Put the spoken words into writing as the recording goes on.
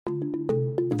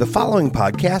The following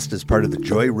podcast is part of the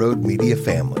Joy Road Media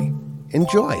family.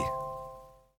 Enjoy.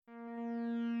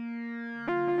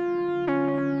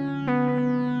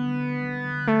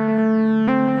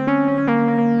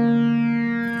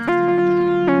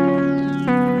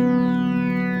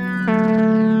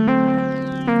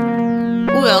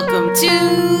 Welcome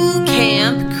to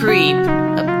Camp Creep,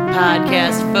 a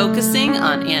podcast focusing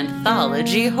on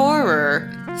anthology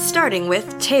horror. Starting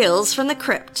with Tales from the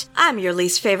Crypt. I'm your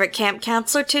least favorite camp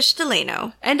counselor, Tish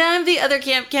Delano. And I'm the other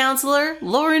camp counselor,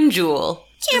 Lauren Jewell.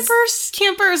 Campers.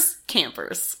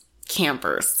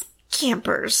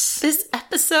 This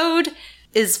episode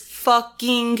is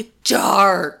fucking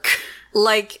dark.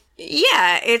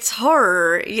 Yeah, it's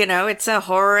horror, it's a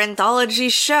horror anthology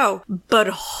show. But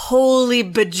holy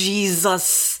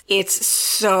bejesus, it's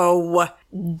so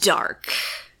dark.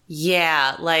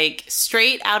 Yeah,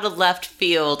 straight out of left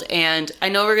field. And I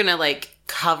know we're gonna,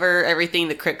 cover everything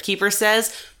the Crypt Keeper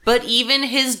says, but even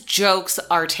his jokes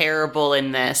are terrible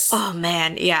in this. Oh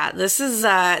man, yeah, this is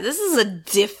a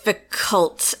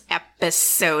difficult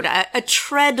episode, a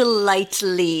tread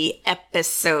lightly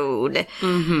episode.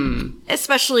 Mm-hmm.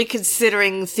 Especially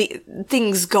considering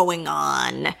things going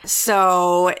on.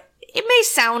 So it may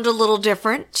sound a little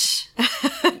different.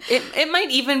 It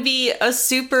might even be a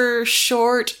super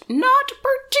short, not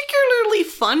particularly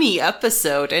funny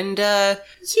episode. And, yeah.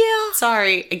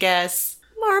 Sorry, I guess.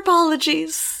 More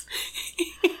apologies.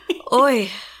 Oi.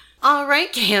 All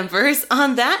right, campers,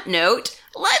 on that note,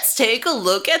 let's take a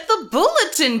look at the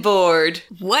bulletin board.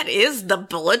 What is the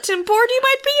bulletin board, you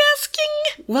might be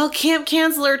asking? Well, Camp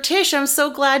Counselor Tish, I'm so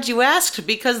glad you asked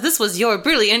because this was your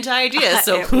brilliant idea,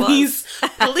 so please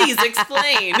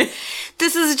explain.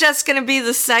 This is just going to be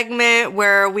the segment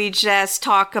where we just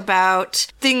talk about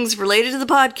things related to the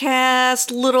podcast,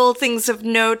 little things of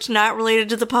note not related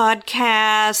to the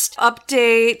podcast,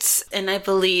 updates. And I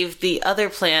believe the other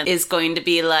plan is going to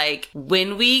be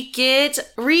when we get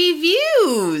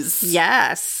reviews.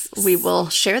 Yes, we will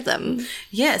share them.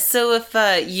 Yes, so if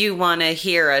you want to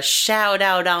hear a shout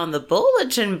out on the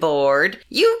bulletin board,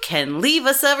 you can leave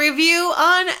us a review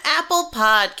on Apple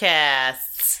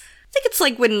Podcasts. I think it's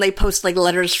when they post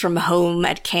letters from home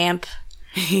at camp.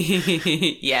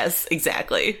 Yes,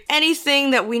 exactly.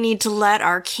 Anything that we need to let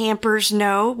our campers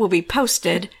know will be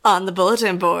posted on the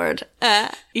bulletin board.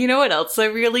 You know what else I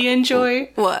really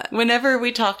enjoy? What? Whenever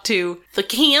we talk to the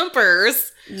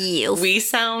campers, yes, we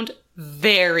sound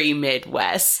very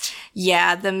Midwest.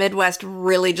 Yeah, the Midwest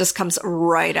really just comes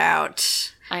right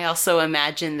out. I also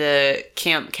imagine the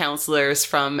camp counselors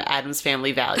from Addams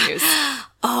Family Values.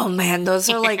 Oh man, those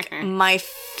are my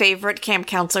favorite camp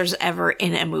counselors ever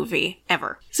in a movie,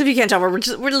 ever. So if you can't tell, we're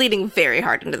leading very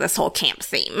hard into this whole camp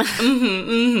theme. Mm-hmm,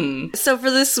 mm-hmm. So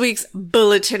for this week's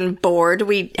bulletin board,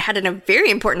 we had a very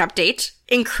important update,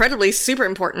 incredibly super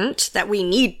important, that we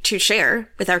need to share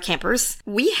with our campers.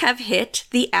 We have hit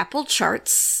the Apple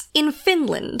charts in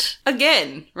Finland.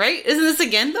 Again, right? Isn't this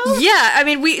again though? Yeah, I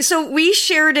mean, we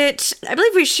shared it, I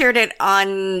believe we shared it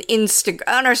on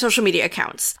on our social media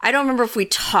accounts. I don't remember if we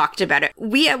talked about it.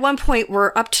 We at one point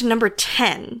were up to number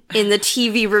 10 in the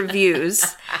TV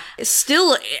reviews,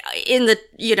 still in the,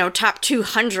 top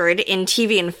 200 in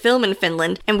TV and film in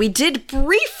Finland. And we did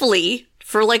briefly,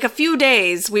 for a few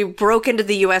days, we broke into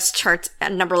the US charts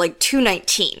at number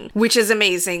 219, which is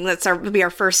amazing. That'll be our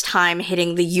first time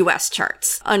hitting the US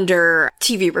charts under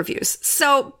TV reviews.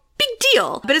 So big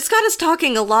deal. But it's got us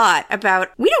talking a lot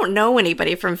about, we don't know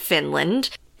anybody from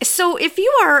Finland. So if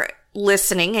you are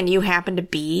listening and you happen to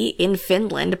be in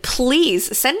Finland,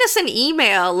 please send us an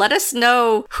email. Let us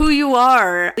know who you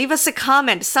are. Leave us a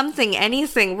comment, something,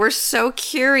 anything. We're so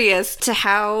curious to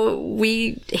how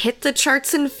we hit the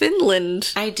charts in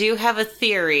Finland. I do have a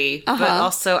theory, but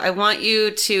also I want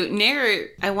you to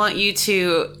narrate.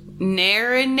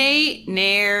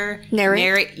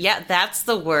 Yeah, that's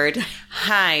the word.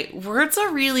 Hi. Words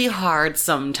are really hard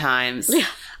sometimes. Yeah.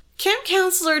 Camp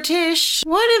Counselor Tish,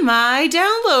 what am I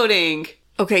downloading?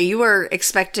 Okay, you were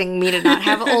expecting me to not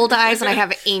have old eyes, and I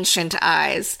have ancient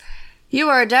eyes. You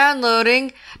are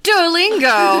downloading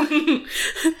Duolingo.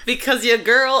 Because your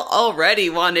girl already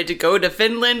wanted to go to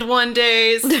Finland one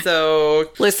day, so...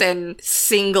 Listen,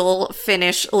 single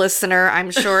Finnish listener,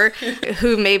 I'm sure,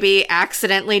 who maybe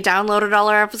accidentally downloaded all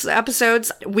our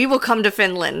episodes, we will come to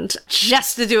Finland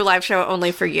just to do a live show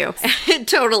only for you.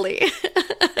 Totally.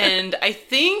 And I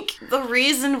think the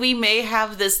reason we may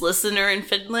have this listener in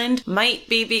Finland might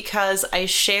be because I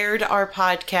shared our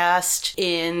podcast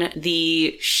in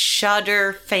the Shut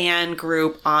Shudder fan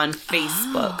group on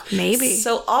Facebook. Maybe.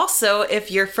 So also,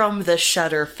 if you're from the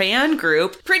Shudder fan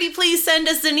group, pretty please send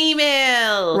us an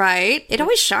email. Right? It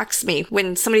always shocks me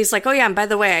when somebody's like, oh yeah, and by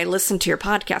the way, I listened to your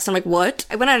podcast. I'm like, what?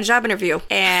 I went on a job interview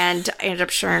and I ended up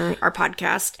sharing our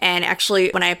podcast. And actually,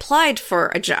 when I applied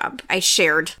for a job, I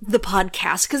shared the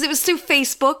podcast because it was through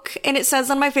Facebook, and it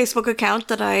says on my Facebook account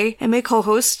that I am a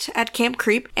co-host at Camp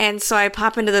Creep. And so I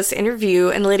pop into this interview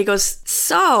and the lady goes,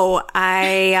 so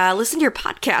I listened to your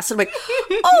podcast. And I'm like,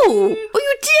 oh,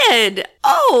 you did?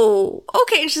 Oh,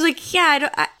 okay. And she's like, yeah,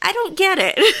 I don't get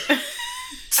it.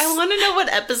 I want to know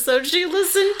what episode she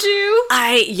listened to.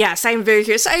 Yes, I'm very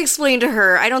curious. I explained to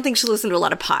her, I don't think she listened to a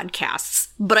lot of podcasts,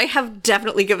 but I have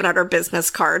definitely given out our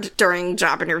business card during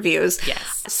job interviews.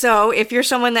 Yes. So if you're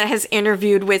someone that has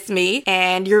interviewed with me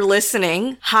and you're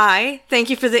listening, hi, thank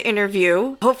you for the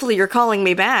interview. Hopefully you're calling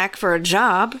me back for a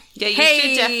job. Yeah, you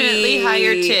should definitely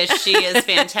hire Tish. She is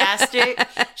fantastic.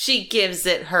 She gives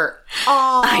it her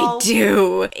all. I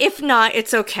do. If not,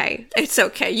 it's okay. It's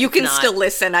okay. You can still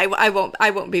listen. I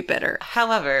won't be bitter.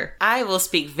 However, I will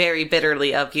speak very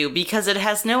bitterly of you because it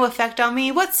has no effect on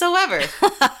me whatsoever.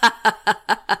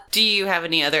 Do you have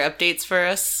any other updates for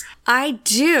us? I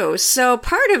do. So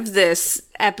part of this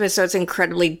episode's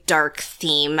incredibly dark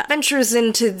theme ventures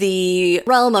into the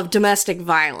realm of domestic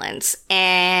violence.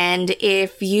 And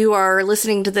if you are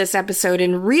listening to this episode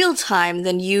in real time,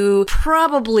 then you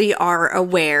probably are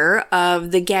aware of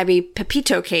the Gabby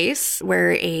Pepito case,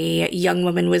 where a young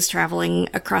woman was traveling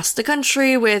across the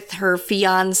country with her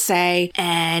fiance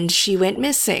and she went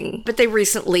missing. But they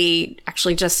recently,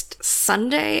 actually just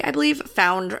Sunday, I believe,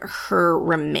 found her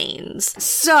remains.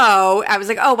 So I was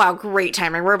like, oh wow, great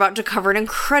timing. We're about to cover an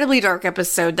incredibly dark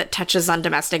episode that touches on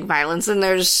domestic violence, and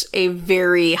there's a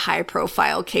very high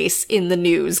profile case in the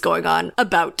news going on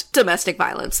about domestic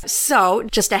violence. So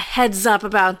just a heads up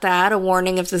about that, a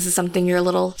warning if this is something you're a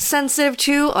little sensitive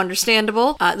to,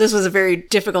 understandable. This was a very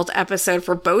difficult episode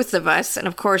for both of us, and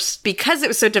of course, because it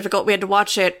was so difficult, we had to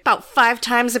watch it about 5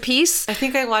 times a piece. I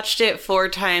think I watched it 4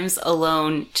 times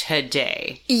alone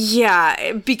today.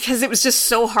 Yeah, because it was just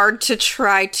so hard to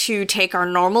try to take our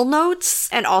normal notes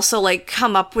and also like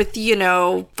come up with,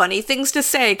 funny things to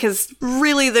say, because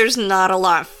really there's not a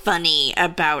lot funny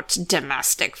about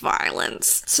domestic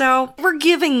violence. So we're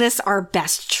giving this our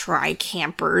best try,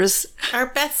 campers. Our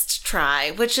best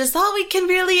try, which is all we can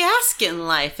really ask in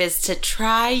life, is to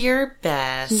try your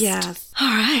best. Yes. All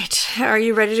right. Are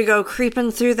you ready to go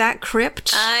creeping through that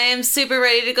crypt? I'm super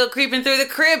ready to go creeping through the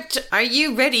crypt. Are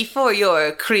you ready for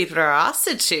your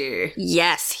creeperosity?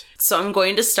 Yes. So I'm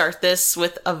going to start this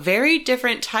with a very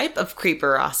different type of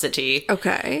creeperosity.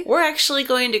 Okay. We're actually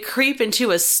going to creep into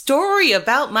a story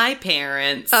about my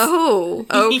parents. Oh,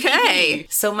 okay.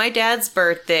 So my dad's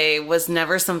birthday was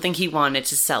never something he wanted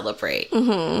to celebrate.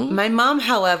 Mm-hmm. My mom,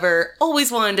 however,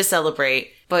 always wanted to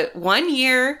celebrate. But one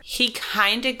year, he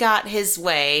kind of got his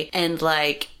way and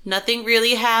nothing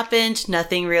really happened.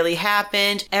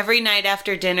 Every night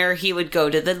after dinner, he would go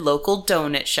to the local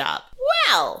donut shop.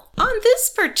 Well, on this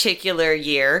particular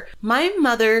year, my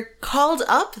mother called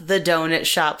up the donut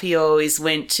shop he always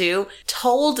went to,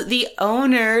 told the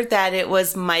owner that it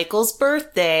was Michael's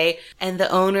birthday, and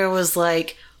the owner was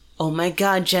like, oh my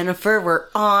God, Jennifer, we're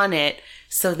on it.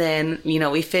 So then,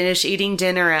 we finish eating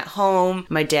dinner at home.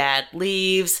 My dad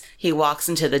leaves. He walks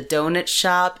into the donut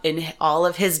shop, and all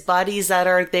of his buddies that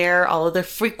are there, all of the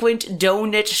frequent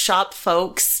donut shop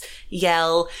folks,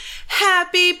 yell,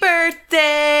 "Happy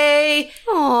birthday!"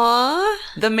 Aww.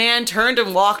 The man turned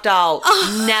and walked out.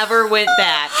 Never went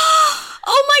back.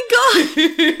 Oh my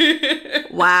God.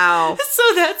 Wow. So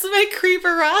that's my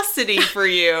creeperosity for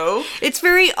you. It's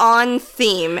very on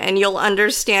theme, and you'll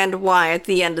understand why at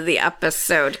the end of the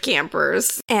episode,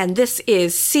 campers. And this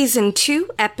is Season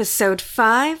 2, Episode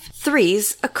 5,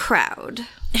 Three's a Crowd.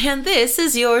 And this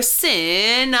is your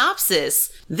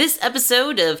synopsis. This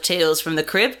episode of Tales from the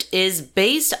Crypt is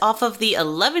based off of the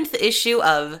 11th issue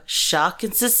of Shock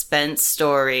and Suspense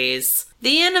Stories.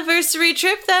 The anniversary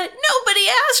trip that nobody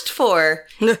asked for.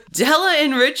 Della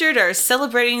and Richard are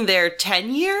celebrating their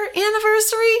 10-year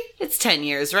anniversary? It's 10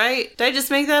 years, right? Did I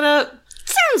just make that up?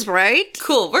 Sounds right.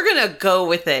 Cool, we're gonna go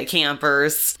with it,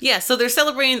 campers. Yeah, so they're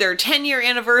celebrating their 10-year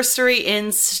anniversary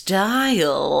in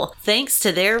style, thanks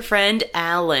to their friend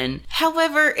Alan.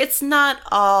 However, it's not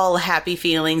all happy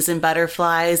feelings and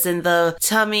butterflies in the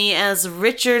tummy as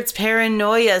Richard's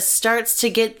paranoia starts to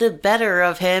get the better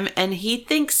of him, and he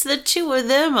thinks the two of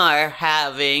them are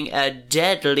having a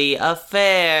deadly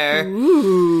affair.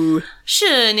 Ooh.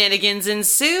 Shenanigans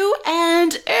ensue,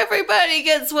 and everybody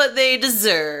gets what they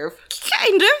deserve.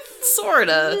 Kind of.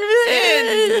 Sorta.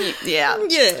 Yeah.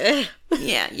 Yeah.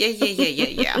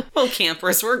 Yeah. Well,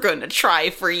 campers, we're going to try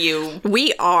for you.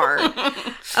 We are.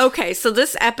 Okay, so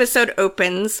this episode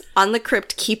opens on the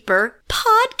Crypt Keeper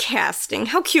podcasting.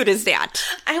 How cute is that?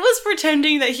 I was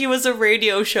pretending that he was a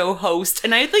radio show host,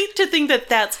 and I'd like to think that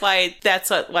that's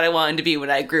what I wanted to be when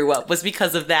I grew up, was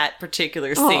because of that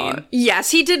particular scene.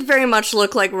 Yes, he did very much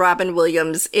look like Robin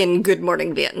Williams in Good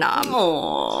Morning Vietnam.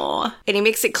 Aww. And he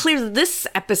makes it clear that this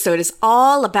episode is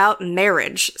all about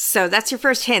marriage. So that's your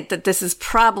first hint that this is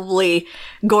probably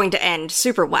going to end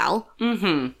super well.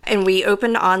 Mm-hmm. And we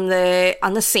open on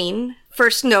the scene.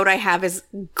 First note I have is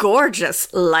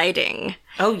gorgeous lighting.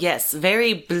 Oh, yes.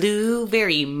 Very blue,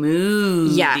 very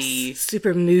moody. Yes,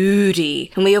 super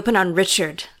moody. And we open on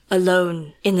Richard,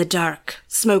 alone, in the dark,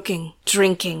 smoking,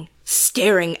 drinking,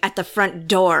 staring at the front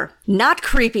door. Not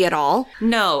creepy at all.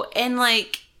 No, and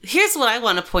here's what I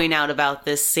want to point out about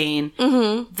this scene.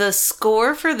 Mm-hmm. The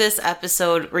score for this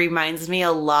episode reminds me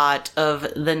a lot of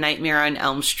the Nightmare on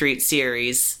Elm Street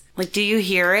series. Do you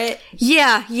hear it?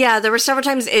 Yeah. There were several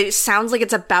times it sounds like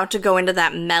it's about to go into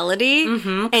that melody,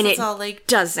 and it all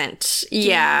doesn't.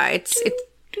 Yeah, it's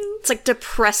like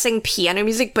depressing piano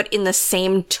music, but in the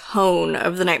same tone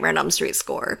of the Nightmare on Elm Street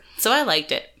score. So I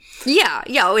liked it. Yeah,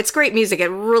 it's great music. It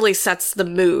really sets the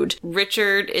mood.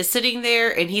 Richard is sitting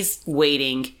there and he's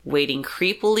waiting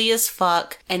creepily as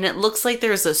fuck. And it looks like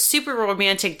there's a super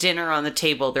romantic dinner on the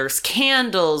table. There's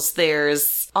candles.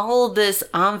 There's all this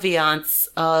ambiance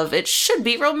of it should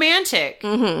be romantic.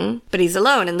 Mm-hmm. But he's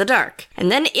alone in the dark.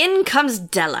 And then in comes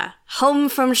Della, home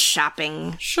from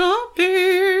shopping.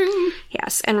 Shopping!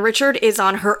 Yes, and Richard is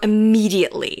on her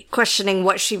immediately, questioning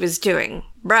what she was doing.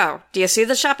 Bro, do you see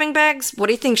the shopping bags? What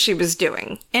do you think she was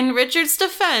doing? In Richard's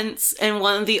defense, and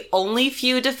one of the only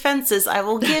few defenses I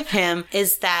will give him,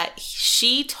 is that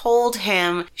she told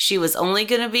him she was only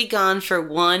going to be gone for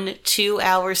 1-2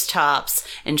 hours tops,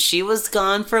 and she was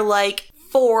gone for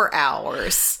 4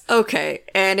 hours. Okay,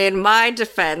 and in my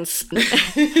defense,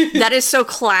 that is so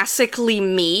classically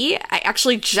me. I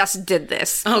actually just did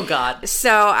this. Oh, God.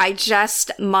 So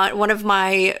one of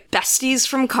my besties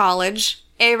from college,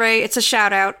 A-Ray, it's a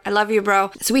shout out. I love you,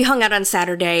 bro. So we hung out on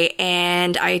Saturday,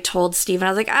 and I told Steven,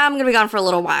 I was like, I'm going to be gone for a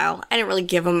little while. I didn't really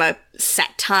give him a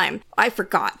set time. I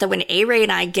forgot that when A-Ray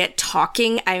and I get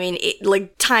talking,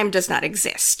 time does not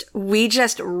exist. We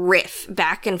just riff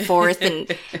back and forth,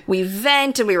 and we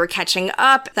vent, and we were catching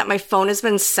up. That my phone has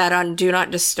been set on Do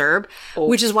Not Disturb,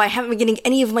 which is why I haven't been getting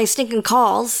any of my stinking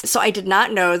calls. So I did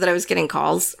not know that I was getting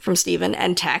calls from Steven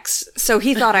and texts. So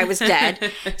he thought I was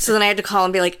dead. So then I had to call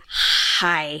and be like,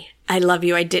 hi, I love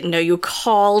you. I didn't know you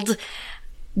called.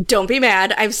 Don't be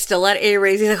mad. I'm still at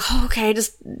A-Rays. He's like, oh, okay,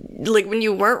 just when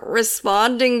you weren't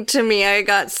responding to me, I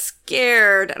got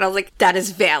scared. And I was like, that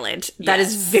is valid. That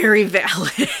is very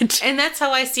valid. And that's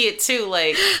how I see it too.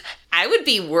 I would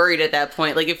be worried at that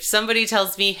point. If somebody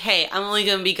tells me, hey, I'm only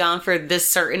going to be gone for this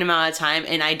certain amount of time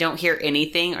and I don't hear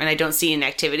anything and I don't see an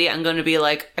activity, I'm going to be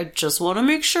like, I just want to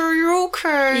make sure you're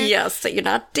okay. Yes, that you're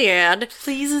not dead.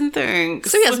 Please and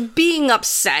thanks. So yes, being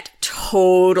upset,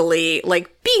 totally,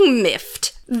 being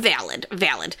miffed. Valid.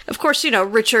 Of course,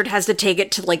 Richard has to take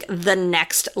it to, the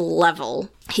next level.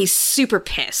 He's super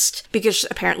pissed because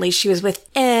apparently she was with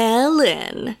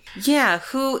Ellen. Yeah,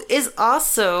 who is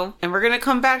also, and we're going to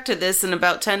come back to this in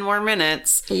about 10 more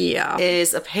minutes. Yeah.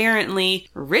 Is apparently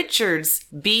Richard's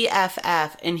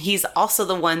BFF, and he's also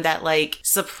the one that,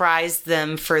 surprised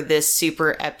them for this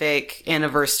super epic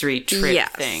anniversary trip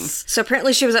thing. So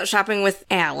apparently she was out shopping with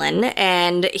Alan,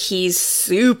 and he's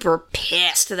super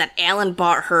pissed that Alan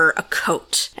bought her a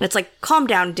coat. And it's calm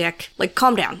down, Dick.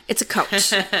 Calm down. It's a coat.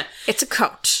 It's a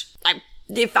coat.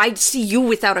 If I see you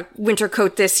without a winter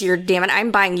coat this year, damn it,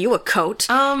 I'm buying you a coat.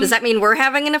 Does that mean we're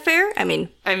having an affair? I mean,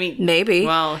 maybe.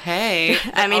 Well, hey.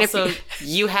 Also,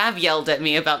 you have yelled at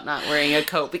me about not wearing a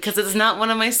coat because it's not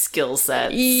one of my skill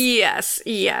sets.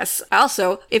 Yes.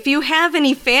 Also, if you have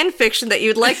any fan fiction that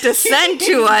you'd like to send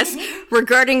to us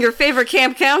regarding your favorite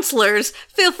camp counselors,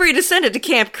 feel free to send it to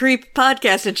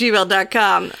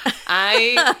campcreeppodcast@gmail.com.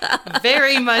 I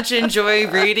very much enjoy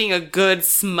reading a good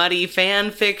smutty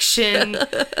fan fiction.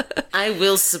 I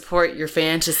will support your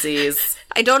fantasies.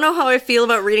 I don't know how I feel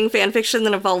about reading fan fiction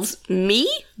that involves me,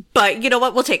 but you know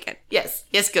what? We'll take it. Yes,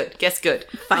 good.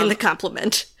 Find the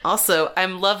compliment. Also,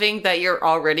 I'm loving that you're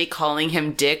already calling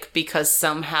him Dick because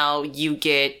somehow you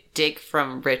get Dick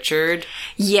from Richard.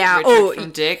 Yeah. Richard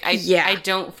from Dick. I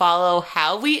don't follow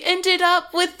how we ended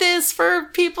up with this for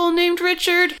people named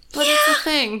Richard, but it's a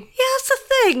thing. Yeah, it's a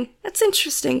thing. That's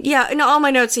interesting. Yeah, in all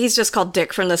my notes, he's just called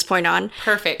Dick from this point on.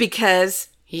 Perfect. Because,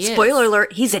 spoiler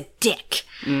alert, he's a dick.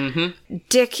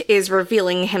 Dick is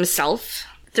revealing himself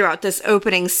throughout this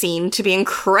opening scene to be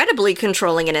incredibly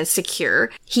controlling and insecure.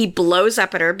 He blows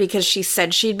up at her because she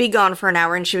said she'd be gone for an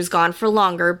hour and she was gone for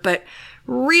longer, but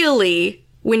really,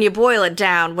 when you boil it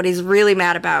down, what he's really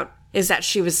mad about is that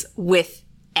she was with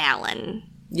Alan.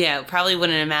 Yeah, it probably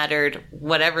wouldn't have mattered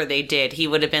whatever they did. He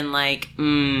would have been like,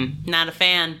 not a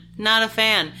fan, not a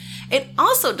fan. It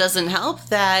also doesn't help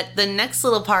that the next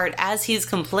little part, as he's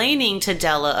complaining to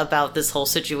Della about this whole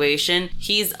situation,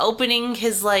 he's opening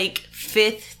his, like,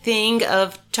 5th thing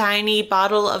of tiny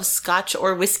bottle of scotch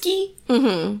or whiskey.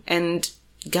 Mm-hmm. And,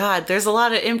 God, there's a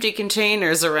lot of empty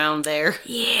containers around there.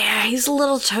 Yeah, he's a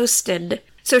little toasted.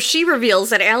 So she reveals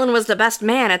that Alan was the best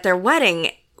man at their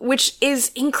wedding, which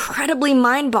is incredibly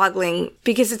mind-boggling,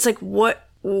 because it's like,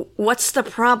 what's the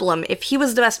problem? If he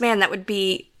was the best man, that would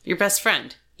be... your best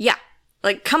friend. Yeah.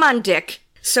 Like, come on, Dick.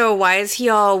 So why is he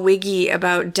all wiggy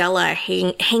about Della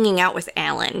hanging out with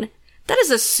Alan? That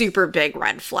is a super big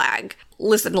red flag.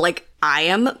 Listen, like, I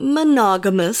am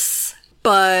monogamous,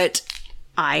 but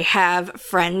I have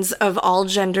friends of all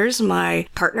genders. My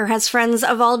partner has friends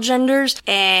of all genders,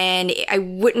 and I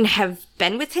wouldn't have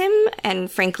been with him.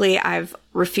 And frankly, I've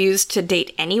refused to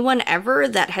date anyone ever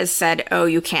that has said, oh,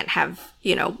 you can't have,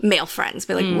 male friends.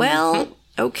 Be like, well,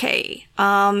 okay.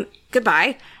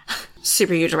 Goodbye.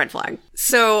 Super huge red flag.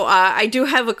 So, I do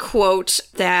have a quote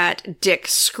that Dick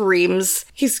screams.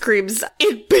 He screams,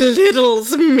 "It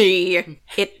belittles me."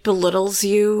 It belittles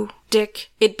you,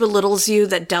 Dick? It belittles you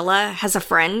that Della has a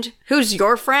friend? Who's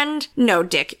your friend? No,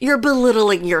 Dick, you're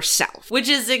belittling yourself. Which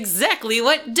is exactly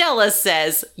what Della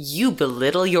says. You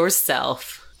belittle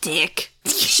yourself. Dick.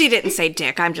 She didn't say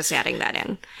Dick, I'm just adding that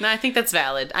in. No, I think that's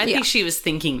valid. I think she was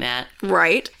thinking that.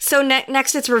 Right. So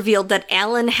next it's revealed that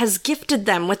Alan has gifted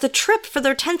them with a trip for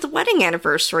their 10th wedding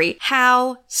anniversary.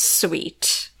 How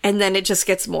sweet. And then it just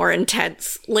gets more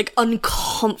intense, like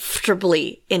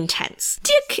uncomfortably intense.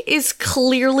 Dick is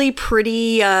clearly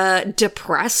pretty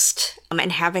depressed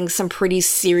and having some pretty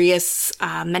serious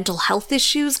mental health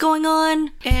issues going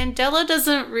on. And Della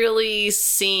doesn't really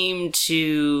seem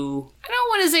to... I don't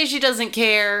want to say she doesn't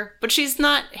care, but she's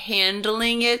not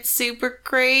handling it super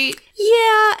great.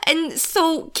 Yeah, and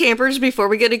so, campers, before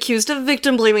we get accused of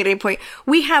victim blaming at any point,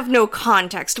 we have no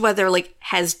context whether, like,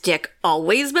 has Dick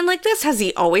always been like this? Has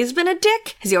he always been a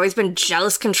dick? Has he always been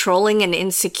jealous, controlling, and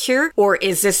insecure? Or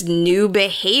is this new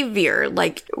behavior?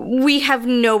 Like, we have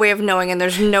no way of knowing, and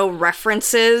there's no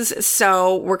references,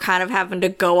 so we're kind of having to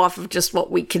go off of just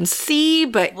what we can see,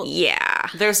 but yeah.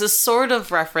 There's a sort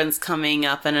of reference coming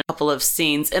up in a couple of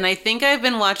scenes, and I think I've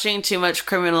been watching too much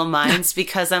Criminal Minds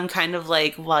because I'm kind of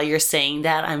like, while you're saying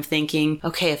that, I'm thinking,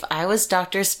 okay, if I was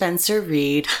Dr. Spencer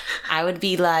Reid, I would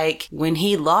be like, when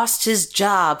he lost his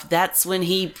job, that's when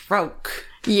he broke.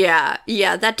 Yeah,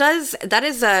 that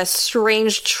is a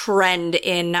strange trend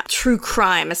in true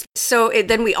crime. So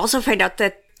then we also find out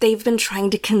that they've been trying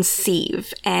to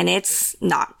conceive, and it's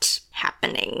not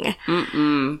happening.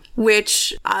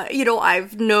 Which,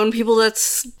 I've known people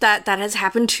that has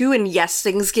happened to, and yes,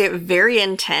 things get very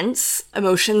intense.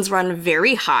 Emotions run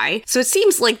very high. So it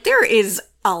seems like there is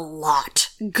a lot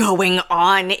going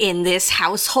on in this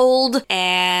household,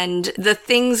 and the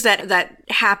things that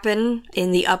happen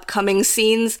in the upcoming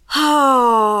scenes.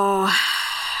 Oh,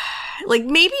 like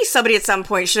maybe somebody at some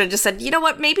point should have just said, you know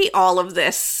what, maybe all of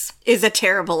this is a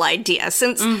terrible idea,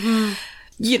 since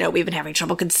we've been having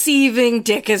trouble conceiving.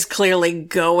 Dick is clearly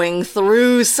going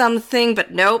through something,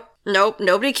 but nope,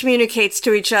 nobody communicates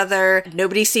to each other.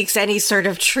 Nobody seeks any sort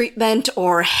of treatment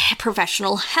or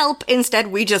professional help. Instead,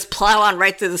 we just plow on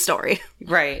right through the story.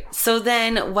 Right. So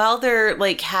then while they're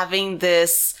like having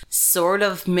this sort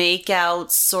of make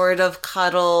out, sort of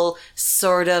cuddle,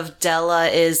 sort of Della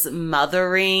is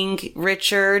mothering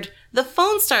Richard, the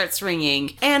phone starts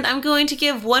ringing. And I'm going to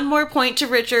give one more point to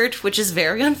Richard, which is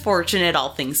very unfortunate,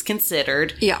 all things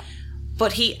considered. Yeah.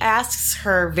 But he asks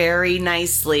her very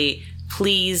nicely,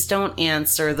 please don't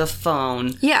answer the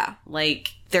phone. Yeah.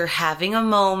 Like, they're having a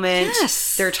moment.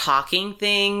 Yes. They're talking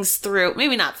things through.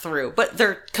 Maybe not through, but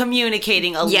they're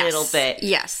communicating a little bit.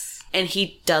 Yes. And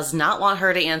he does not want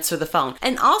her to answer the phone.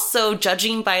 And also,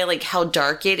 judging by, like, how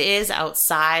dark it is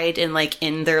outside and, like,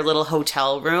 in their little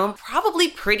hotel room, probably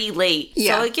pretty late.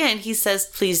 Yeah. So, again, he says,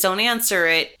 please don't answer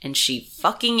it. And she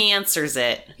fucking answers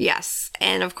it. Yes.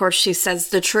 And, of course, she says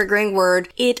the triggering word,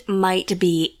 it might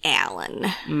be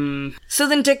Alan. So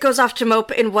then Dick goes off to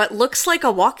mope in what looks like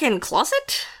a walk-in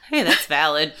closet? Hey, that's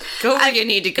valid. Go where you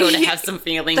need to go to have some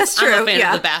feelings. That's true, I'm a fan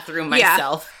yeah. of the bathroom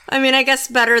myself. Yeah. I mean, I guess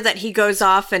better that he goes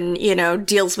off and,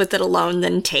 deals with it alone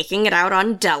than taking it out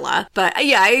on Della. But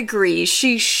yeah, I agree.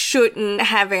 She shouldn't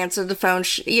have answered the phone.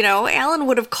 Alan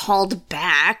would have called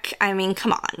back. I mean,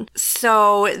 come on.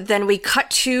 So then we cut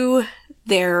to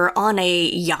they're on a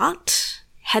yacht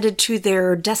headed to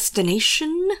their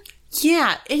destination.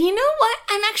 Yeah, and you know what?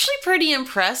 I'm actually pretty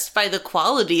impressed by the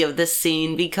quality of this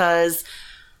scene because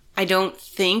I don't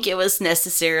think it was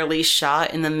necessarily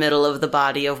shot in the middle of the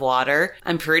body of water.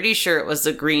 I'm pretty sure it was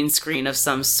a green screen of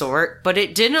some sort, but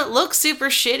it didn't look super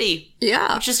shitty.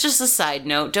 Yeah. Which is just a side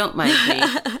note. Don't mind me.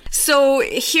 So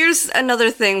here's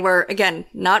another thing where, again,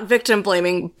 not victim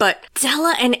blaming, but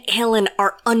Della and Alan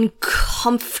are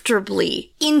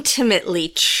uncomfortably,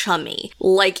 intimately chummy.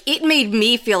 Like, it made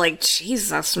me feel like,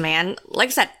 Jesus, man. Like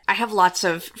I said, I have lots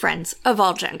of friends of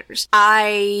all genders.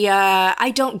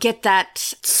 I don't get that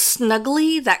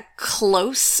snuggly, that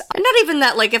close. Not even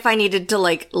that, like, if I needed to,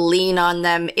 like, lean on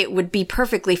them, it would be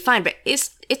perfectly fine, but it's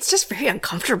just very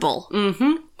uncomfortable.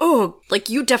 Mm-hmm. Oh, like,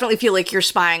 you definitely feel like you're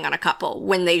spying on a couple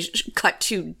when they cut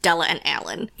to Della and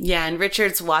Alan. Yeah, and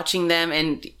Richard's watching them,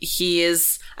 and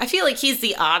I feel like he's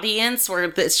the audience where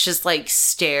it's just like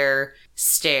stare,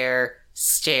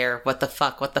 what the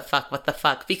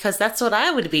fuck, because that's what I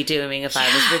would be doing if I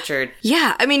was Richard.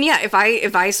 Yeah, I mean, yeah, if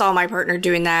I saw my partner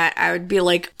doing that, I would be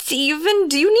like, Steven,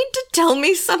 do you need to tell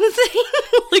me something?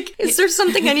 Like, is there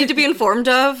something I need to be informed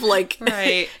of? Like,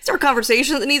 right. Is there a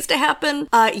conversation that needs to happen?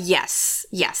 Yes.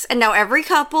 And now every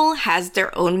couple has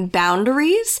their own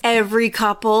boundaries. Every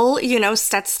couple,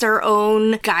 sets their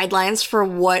own guidelines for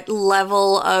what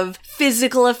level of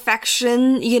physical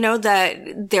affection,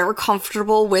 that they're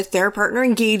comfortable with their partner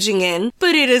engaging in.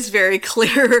 But it is very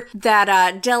clear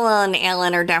that Della and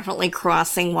Alan are definitely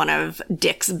crossing one of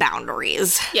Dick's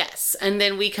boundaries. Yes, and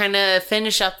then we kind of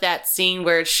finish up that scene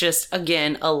where it's just,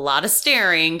 again, a lot of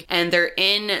staring, and they're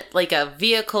in, like, a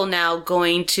vehicle now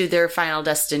going to their final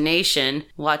destination.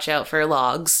 Watch out for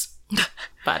logs.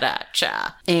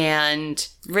 Ba-da-cha. And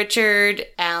Richard,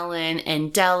 Alan,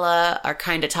 and Della are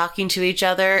kind of talking to each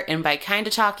other. And by kind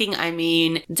of talking, I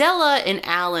mean Della and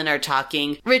Alan are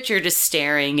talking. Richard is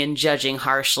staring and judging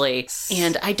harshly.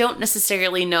 And I don't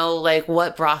necessarily know, like,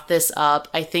 what brought this up.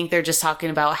 I think they're just talking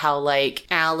about how, like,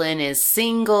 Alan is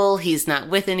single. He's not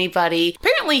with anybody.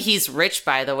 Apparently he's rich,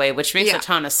 by the way, which makes a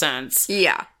ton of sense.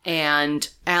 Yeah. And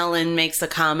Alan makes a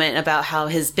comment about how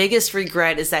his biggest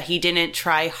regret is that he didn't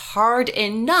try hard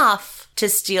enough to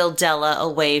steal Della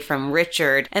away from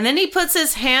Richard. And then he puts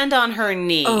his hand on her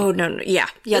knee. Oh, no. Yeah.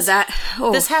 Yeah,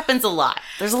 This happens a lot.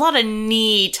 There's a lot of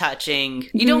knee touching.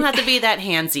 You don't have to be that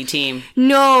handsy team.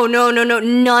 No.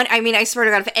 None. I mean, I swear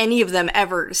to God, if any of them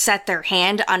ever set their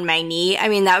hand on my knee, I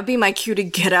mean, that would be my cue to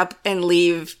get up and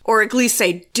leave. Or at least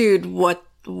say, dude, what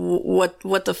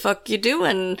the fuck you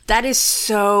doing? That is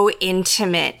so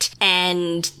intimate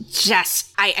and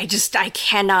just I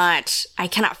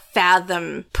cannot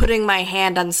fathom putting my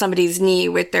hand on somebody's knee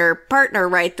with their partner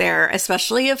right there,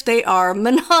 especially if they are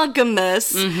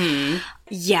monogamous. Mm-hmm.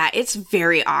 Yeah, it's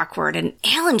very awkward, and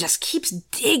Alan just keeps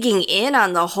digging in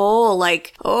on the whole,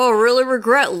 like, oh, really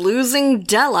regret losing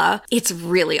Della. It's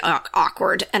really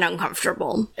awkward and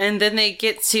uncomfortable. And then they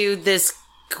get to this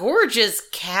gorgeous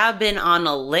cabin on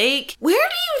a lake. Where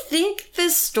do you think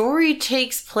this story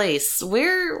takes place?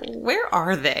 Where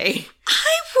are they?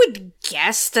 I would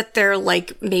guess that they're,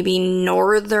 like, maybe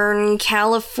Northern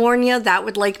California. That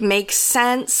would, like, make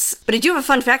sense. But I do have a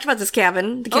fun fact about this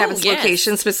cabin, the cabin's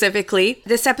location specifically.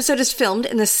 This episode is filmed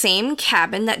in the same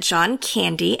cabin that John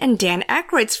Candy and Dan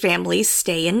Aykroyd's family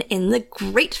stay in the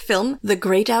great film, The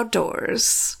Great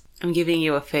Outdoors. I'm giving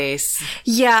you a face.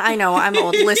 Yeah, I know. I'm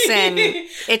old. Listen,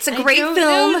 it's a great film. I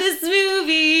don't know this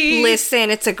movie. Listen,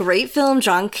 it's a great film.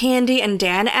 John Candy and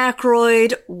Dan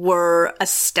Aykroyd were a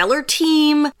stellar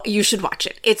team. You should watch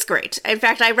it. It's great. In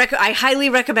fact, I highly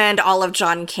recommend all of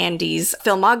John Candy's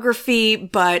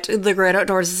filmography, but The Great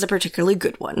Outdoors is a particularly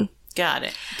good one. Got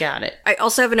it. I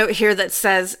also have a note here that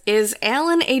says, "Is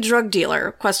Alan a drug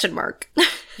dealer?" ?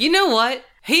 You know what?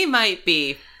 He might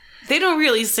be. They don't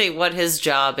really say what his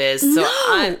job is, so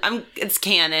No. It's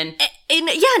canon. And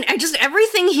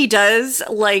everything he does,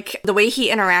 like the way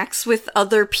he interacts with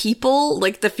other people,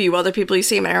 like the few other people you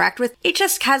see him interact with, it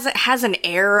just has an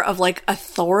air of like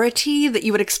authority that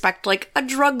you would expect like a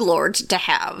drug lord to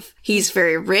have. He's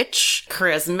very rich.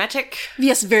 Charismatic.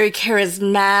 Yes, very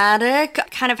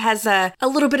charismatic. Kind of has a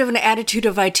little bit of an attitude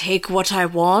of I take what I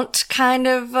want, kind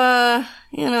of,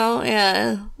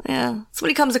 yeah. That's what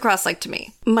he comes across like to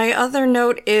me. My other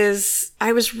note is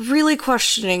I was really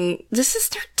questioning, this is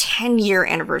their 10-year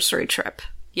anniversary trip.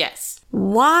 Yes.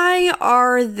 Why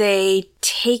are they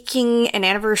taking an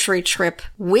anniversary trip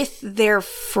with their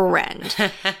friend?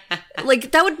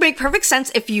 Like, that would make perfect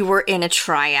sense if you were in a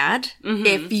triad,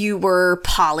 if you were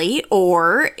poly,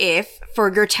 or if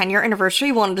for your 10-year anniversary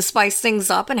you wanted to spice things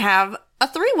up and have a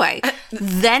 3-way.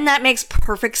 Then that makes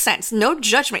perfect sense. No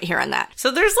judgment here on that. So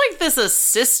there's like this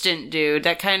assistant dude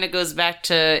that kind of goes back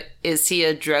to, is he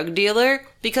a drug dealer?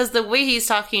 Because the way he's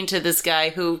talking to this guy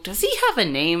who, does he have a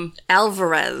name?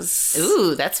 Alvarez.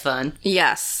 Ooh, that's fun.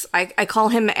 Yes. I call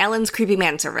him Alan's creepy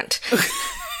manservant.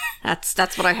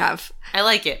 That's what I have. I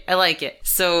like it. I like it.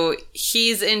 So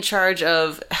he's in charge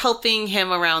of helping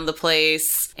him around the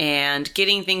place and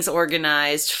getting things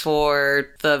organized for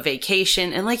the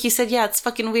vacation. And like you said, yeah, it's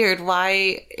fucking weird.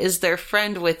 Why is their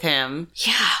friend with him?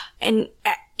 Yeah. And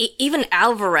even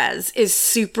Alvarez is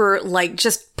super, like,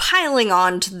 just piling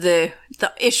on to the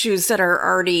issues that are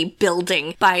already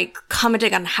building by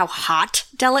commenting on how hot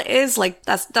Della is. Like,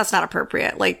 that's not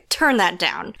appropriate. Like, turn that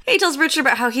down. He tells Richard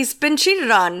about how he's been cheated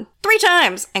on 3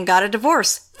 times and got a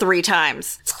divorce 3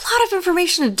 times. It's a lot of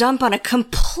information to dump on a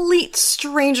complete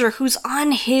stranger who's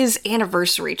on his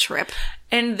anniversary trip.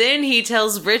 And then he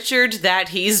tells Richard that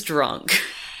he's drunk.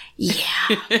 Yeah.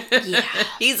 Yeah.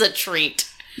 He's a treat.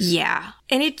 Yeah.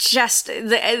 And it just,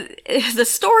 the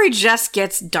story just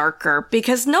gets darker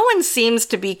because no one seems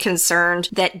to be concerned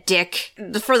that Dick,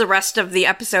 for the rest of the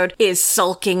episode, is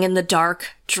sulking in the dark,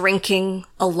 drinking,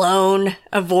 alone,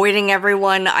 avoiding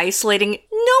everyone, isolating.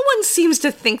 No one seems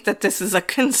to think that this is a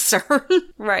concern.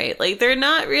 Right. Like, they're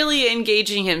not really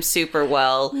engaging him super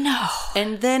well. No.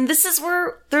 And then this is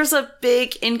where there's a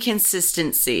big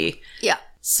inconsistency. Yeah.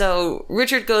 So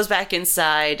Richard goes back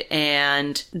inside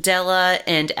and Della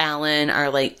and Alan are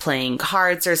like playing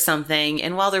cards or something.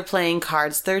 And while they're playing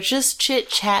cards, they're just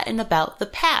chit-chatting about the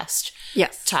past.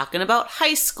 Yes. Talking about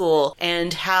high school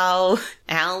and how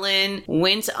Alan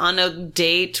went on a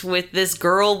date with this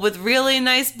girl with really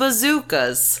nice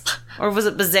bazookas. Or was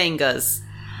it bazangas?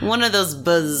 One of those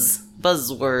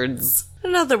buzzwords.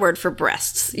 Another word for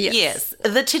breasts. Yes. Yes,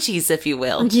 the titties, if you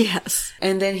will. Yes.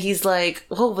 And then he's like,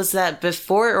 oh, was that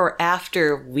before or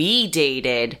after we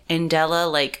dated? And Della,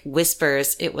 like,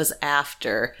 whispers it was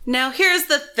after. Now, here's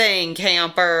the thing,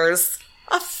 campers.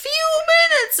 A few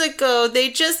minutes ago, they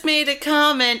just made a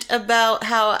comment about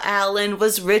how Alan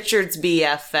was Richard's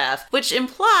BFF, which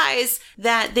implies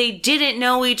that they didn't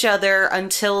know each other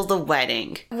until the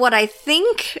wedding. What I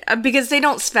think, because they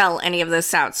don't spell any of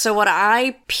this out, so what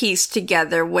I pieced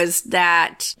together was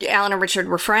that Alan and Richard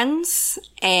were friends,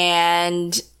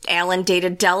 and Alan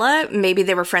dated Della. Maybe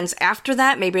they were friends after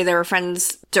that. Maybe they were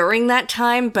friends during that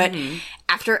time. But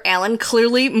after Alan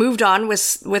clearly moved on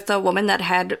with a woman that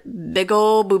had big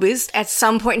ol' boobies, at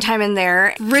some point in time in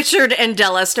there, Richard and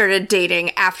Della started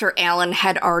dating after Alan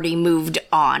had already moved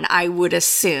on, I would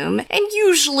assume. And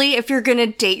usually, if you're gonna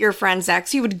date your friend's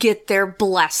ex, you would get their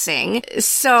blessing.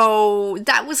 So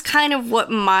that was kind of what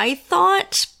my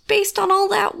thought based on all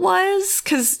that was,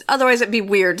 because otherwise it'd be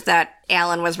weird that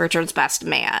Alan was Richard's best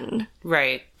man.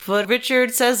 Right. But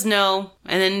Richard says no,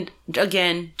 and then,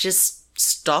 again, just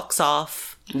stalks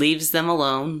off, leaves them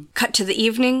alone. Cut to the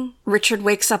evening, Richard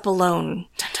wakes up alone.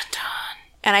 Dun, dun, dun.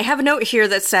 And I have a note here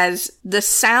that says, the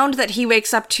sound that he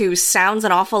wakes up to sounds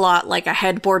an awful lot like a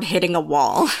headboard hitting a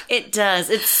wall. It does.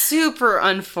 It's super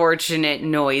unfortunate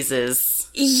noises.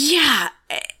 Yeah.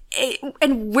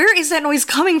 And where is that noise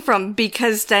coming from?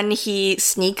 Because then he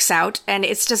sneaks out and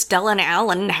it's just Della and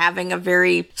Alan having a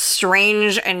very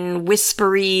strange and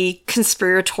whispery,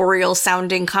 conspiratorial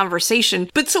sounding conversation.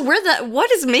 But so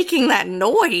what is making that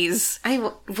noise?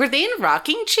 Were they in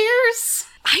rocking chairs?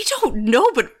 I don't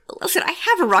know, but listen, I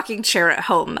have a rocking chair at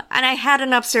home, and I had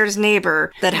an upstairs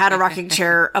neighbor that had a rocking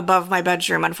chair above my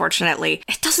bedroom, unfortunately.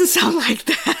 It doesn't sound like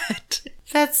that.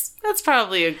 That's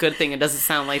probably a good thing it doesn't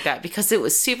sound like that, because it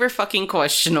was super fucking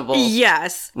questionable.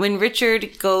 Yes. When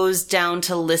Richard goes down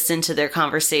to listen to their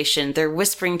conversation, they're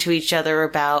whispering to each other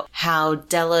about how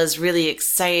Della's really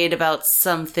excited about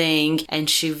something, and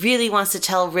she really wants to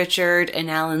tell Richard, and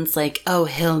Alan's like, oh,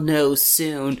 he'll know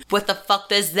soon. What the fuck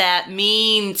does that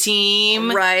mean,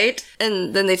 team? Right.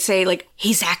 And then they say, like,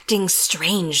 he's acting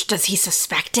strange. Does he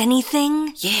suspect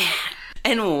anything? Yeah.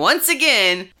 And once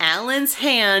again, Alan's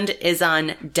hand is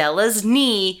on Della's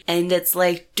knee, and it's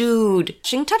like, dude.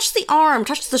 She can touch the arm,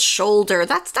 touch the shoulder.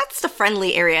 That's the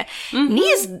friendly area. Mm-hmm. Knee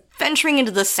is venturing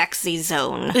into the sexy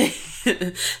zone.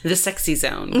 The sexy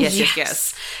zone.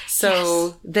 Yes.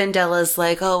 So then Della's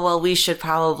like, oh, well, we should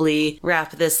probably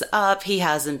wrap this up. He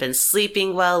hasn't been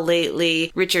sleeping well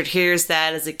lately. Richard hears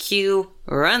that as a cue,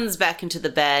 runs back into the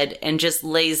bed, and just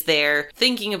lays there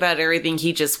thinking about everything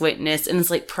he just witnessed. And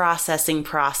it's like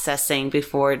processing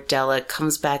before Della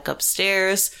comes back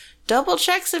upstairs, double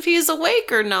checks if he's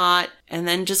awake or not, and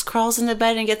then just crawls into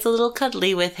bed and gets a little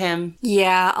cuddly with him.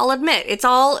 Yeah, I'll admit, it's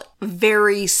all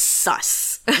very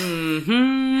sus.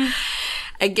 Mm-hmm.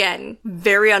 Again,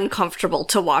 very uncomfortable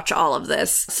to watch all of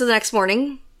this. So the next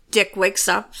morning, Dick wakes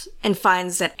up and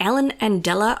finds that Alan and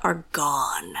Della are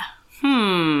gone.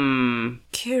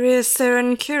 Curiouser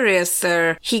and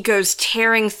curiouser. He goes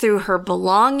tearing through her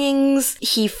belongings.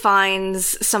 He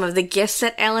finds some of the gifts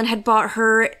that Alan had bought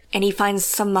her, and he finds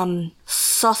some,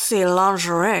 saucy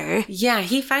lingerie. Yeah,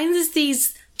 he finds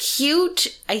these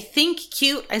cute,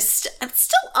 I'm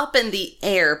still up in the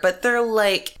air, but they're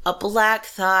like a black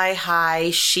thigh-high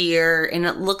sheer, and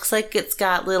it looks like it's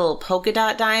got little polka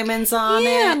dot diamonds on it.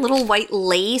 Yeah, little white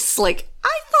lace,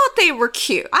 I thought they were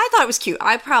cute. I thought it was cute.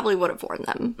 I probably would have worn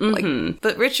them. Mm-hmm.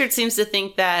 But Richard seems to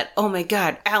think that, oh my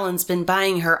god, Alan's been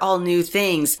buying her all new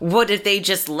things. What if they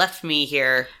just left me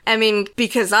here? I mean,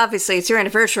 because obviously it's your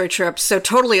anniversary trip, so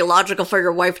totally illogical for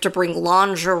your wife to bring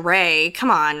lingerie. Come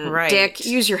on, right. Dick,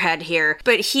 use your head here.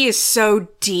 But he is so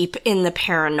deep in the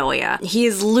paranoia. He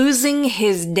is losing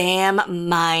his damn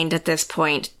mind at this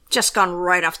point. Just gone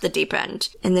right off the deep end.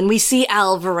 And then we see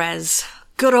Alvarez.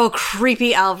 Good old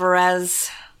creepy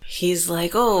Alvarez. He's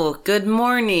like, oh, good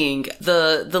morning.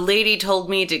 The lady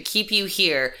told me to keep you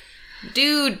here.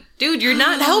 Dude, you're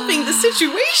not helping the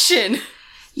situation.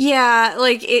 Yeah,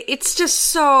 it's just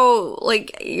so,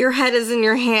 your head is in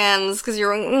your hands because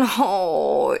you're like,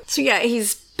 no. So yeah,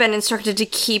 he's been instructed to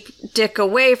keep Dick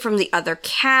away from the other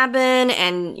cabin,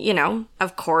 and,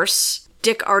 of course,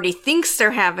 Dick already thinks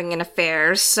they're having an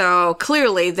affair, so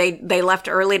clearly they left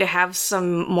early to have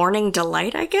some morning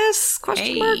delight, I guess?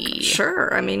 Question mark?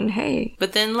 Sure, I mean, hey.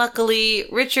 But then luckily,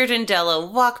 Richard and Della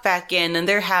walk back in and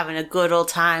they're having a good old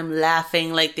time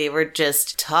laughing like they were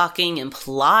just talking and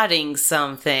plotting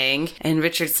something. And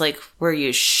Richard's like, were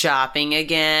you shopping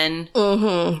again?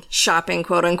 Mm-hmm. Shopping,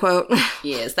 quote unquote.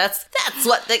 Yes, that's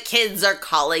what the kids are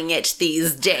calling it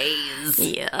these days.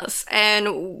 Yes.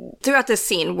 And throughout this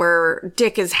scene where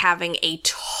Dick is having a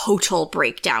total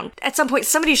breakdown, at some point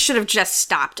somebody should have just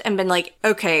stopped and been like,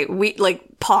 okay,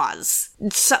 pause.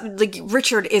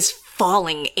 Richard is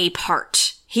falling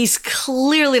apart. He's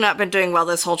clearly not been doing well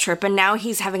this whole trip, and now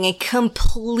he's having a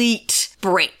complete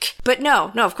break. But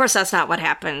no, of course that's not what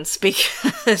happens,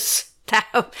 because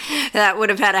that would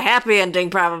have had a happy ending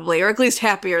probably, or at least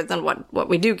happier than what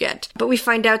we do get. But we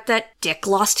find out that Dick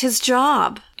lost his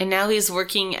job. And now he's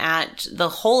working at the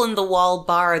hole-in-the-wall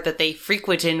bar that they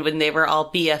frequented when they were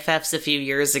all BFFs a few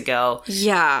years ago.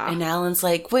 Yeah. And Alan's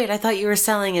like, wait, I thought you were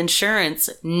selling insurance.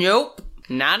 Nope.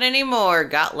 Not anymore.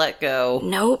 Got let go.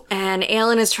 Nope. And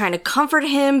Alan is trying to comfort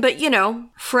him, but,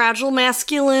 fragile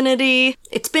masculinity.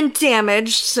 It's been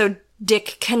damaged, so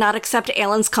Dick cannot accept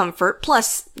Alan's comfort.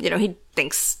 Plus, he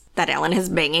thinks that Alan is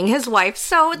banging his wife,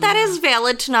 so that is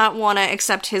valid to not want to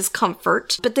accept his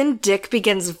comfort. But then Dick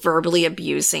begins verbally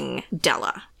abusing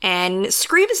Della and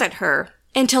screams at her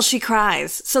until she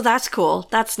cries. So that's cool.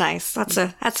 That's nice. That's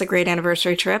a great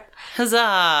anniversary trip.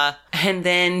 Huzzah! And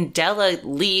then Della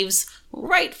leaves,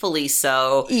 rightfully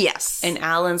so. Yes. And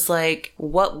Alan's like,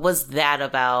 what was that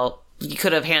about? You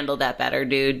could have handled that better,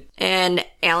 dude. And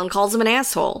Alan calls him an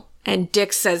asshole. And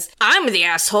Dick says, I'm the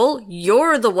asshole.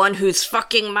 You're the one who's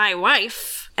fucking my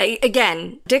wife.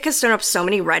 Again, Dick has thrown up so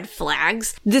many red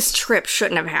flags. This trip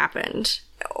shouldn't have happened.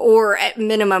 Or at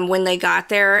minimum, when they got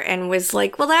there and was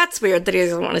like, well, that's weird that he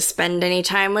doesn't want to spend any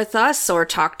time with us or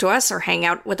talk to us or hang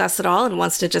out with us at all and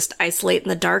wants to just isolate in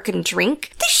the dark and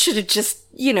drink. They should have just,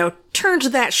 turned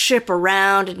that ship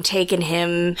around and taken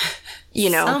him,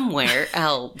 somewhere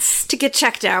else to get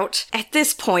checked out. At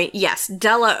this point, yes,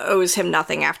 Della owes him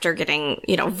nothing after getting,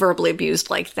 verbally abused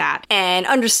like that. And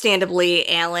understandably,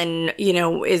 Alan,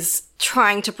 is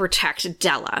trying to protect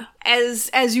Della,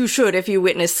 as you should if you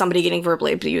witness somebody getting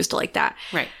verbally abused like that.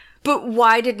 Right. But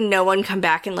why did no one come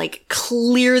back and,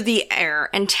 clear the air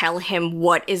and tell him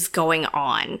what is going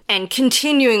on? And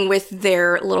continuing with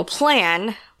their little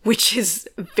plan, which is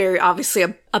very obviously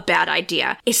a bad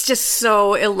idea. It's just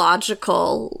so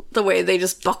illogical, the way they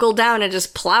just buckle down and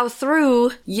just plow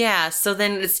through. Yeah, so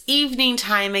then it's evening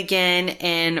time again,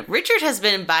 and Richard has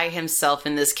been by himself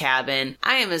in this cabin.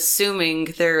 I am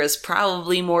assuming there is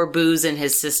probably more booze in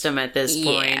his system at this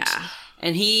point. Yeah.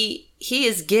 And he he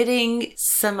is getting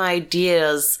some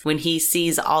ideas when he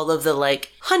sees all of the,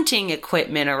 like, hunting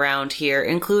equipment around here,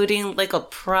 including, like, a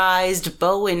prized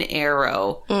bow and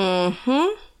arrow.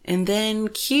 Mm-hmm. And then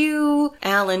cue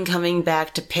Alan coming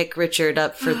back to pick Richard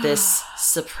up for this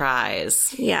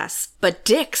surprise. Yes, but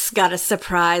Dick's got a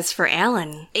surprise for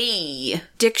Alan. Hey.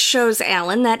 Dick shows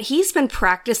Alan that he's been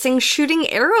practicing shooting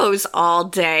arrows all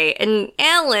day, and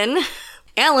Alan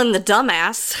the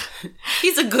dumbass.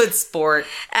 He's a good sport.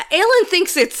 Alan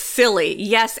thinks it's silly.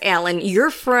 Yes, Alan, your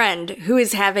friend who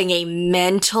is having a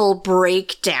mental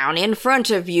breakdown in front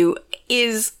of you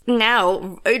is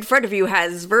now in front of you,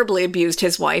 has verbally abused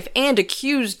his wife and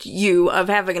accused you of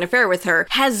having an affair with her,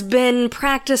 has been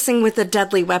practicing with a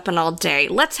deadly weapon all day.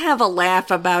 Let's have a laugh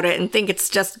about it and think it's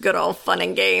just good old fun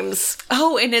and games.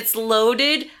 Oh, and it's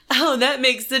loaded? Oh, that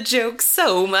makes the joke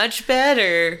so much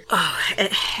better. Oh,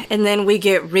 and then we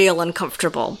get real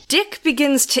uncomfortable. Dick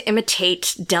begins to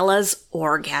imitate Della's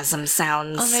orgasm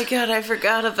sounds. Oh my god, I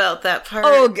forgot about that part.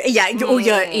 Oh,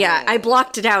 yeah. I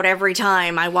blocked it out every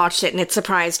time I watched it, and it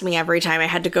surprised me every time I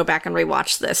had to go back and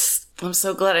rewatch this. I'm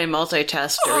so glad I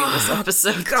multitasked during this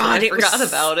episode. God, I forgot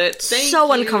about it. Thank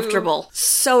so you. Uncomfortable.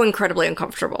 So incredibly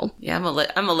uncomfortable. Yeah, I'm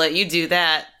gonna let you do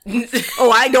that.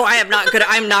 Oh, I know. I'm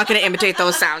not gonna imitate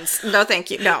those sounds. No,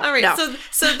 thank you. No. All right. No.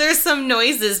 So there's some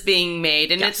noises being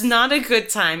made, and it's not a good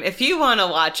time. If you want to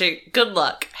watch it, good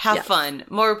luck. Have fun.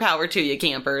 More power to you,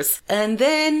 campers. And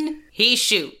then he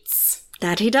shoots.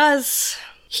 That he does.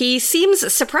 He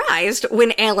seems surprised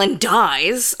when Alan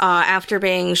dies after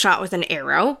being shot with an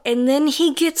arrow, and then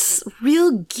he gets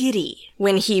real giddy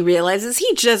when he realizes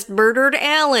he just murdered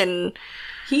Alan.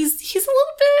 He's a little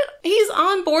bit, he's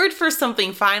on board for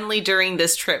something finally during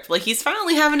this trip. Like, he's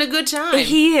finally having a good time.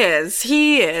 He is.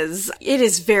 It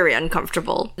is very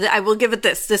uncomfortable. I will give it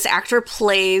this. This actor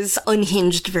plays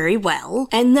unhinged very well.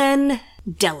 And then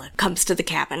Della comes to the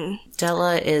cabin.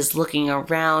 Della is looking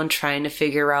around, trying to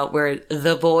figure out where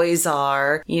the boys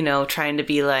are, you know, trying to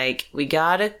be like, we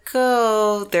gotta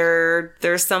go,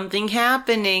 there's something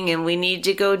happening, and we need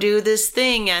to go do this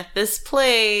thing at this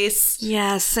place.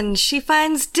 Yes, and she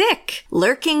finds Dick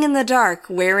lurking in the dark,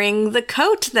 wearing the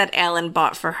coat that Alan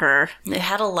bought for her. It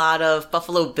had a lot of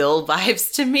Buffalo Bill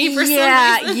vibes to me for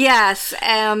some reason. Yes,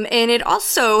 and it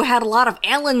also had a lot of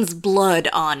Alan's blood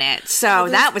on it, so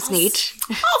that was neat.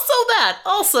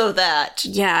 Also that.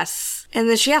 Yes. And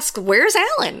then she asks, where's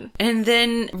Alan? And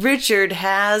then Richard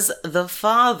has the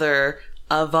father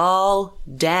of all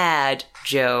dad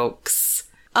jokes.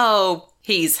 Oh,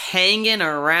 he's hanging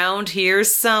around here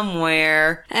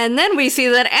somewhere. And then we see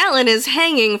that Alan is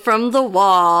hanging from the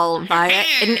wall via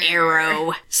an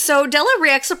arrow. So Della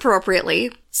reacts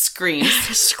appropriately.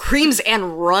 Screams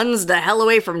and runs the hell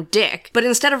away from Dick. But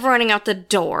instead of running out the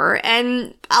door,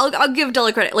 and I'll give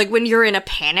Della credit, like when you're in a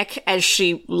panic, as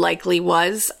she likely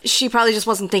was, she probably just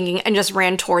wasn't thinking and just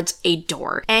ran towards a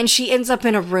door. And she ends up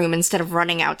in a room instead of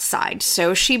running outside.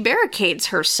 So she barricades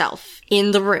herself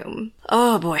in the room.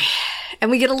 Oh boy. And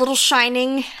we get a little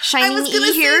shining E here. Say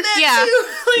that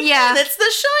too. Yeah. That's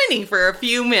The Shining for a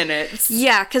few minutes.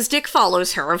 Yeah, because Dick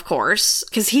follows her, of course,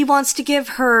 because he wants to give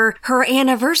her her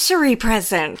anniversary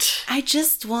present. I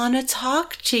just want to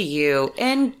talk to you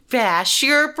and bash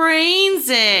your brains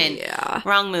in. Yeah.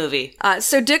 Wrong movie.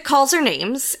 So Dick calls her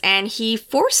names, and he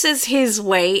forces his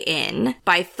way in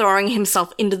by throwing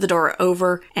himself into the door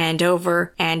over and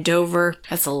over and over.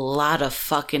 That's a lot of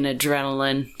fucking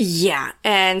adrenaline. Yeah,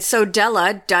 and so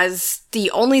Della does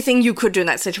the only thing you could do in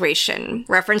that situation.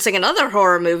 Referencing another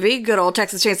horror movie, good old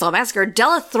Texas Chainsaw Massacre,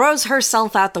 Della throws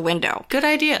herself out the window. Good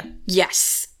idea.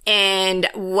 Yes. And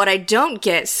what I don't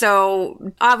get,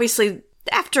 so obviously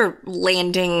after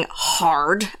landing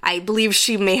hard, I believe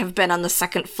she may have been on the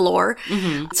second floor.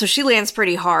 Mm-hmm. So she lands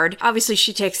pretty hard. Obviously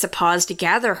she takes a pause to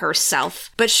gather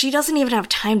herself, but she doesn't even have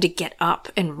time to get up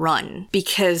and run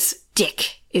because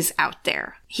Dick is out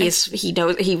there. He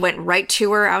knows, he went right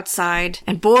to her outside,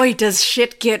 and boy, does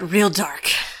shit get real dark.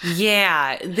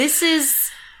 Yeah,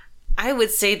 I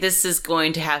would say this is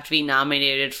going to have to be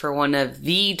nominated for one of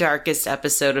the darkest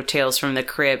episodes of Tales from the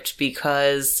Crypt,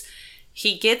 because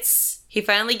he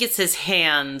finally gets his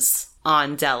hands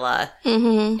on Della,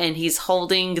 and he's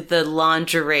holding the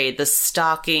lingerie, the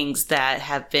stockings that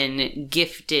have been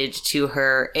gifted to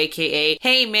her, aka,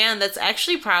 hey man, that's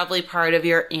actually probably part of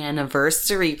your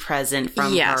anniversary present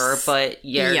from her, but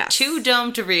you're too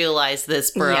dumb to realize this,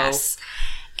 bro. Yes.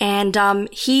 And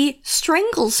he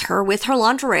strangles her with her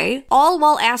lingerie, all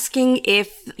while asking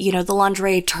if, the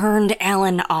lingerie turned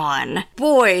Alan on.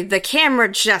 Boy, the camera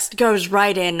just goes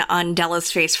right in on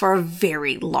Della's face for a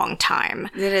very long time.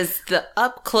 It is the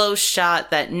up-close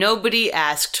shot that nobody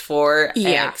asked for,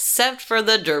 except for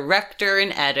the director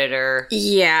and editor.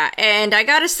 Yeah, and I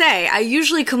gotta say, I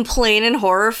usually complain in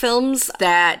horror films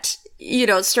that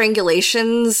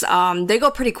strangulations, they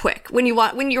go pretty quick. When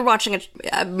you're watching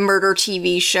a murder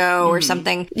TV show or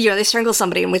something, they strangle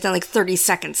somebody and within like 30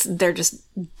 seconds, they're just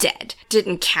dead.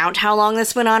 Didn't count how long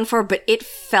this went on for, but it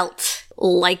felt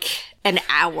like an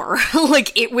hour.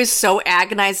 Like, it was so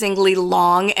agonizingly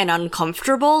long and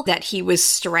uncomfortable that he was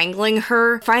strangling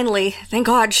her. Finally, thank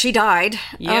God she died.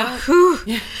 Yeah.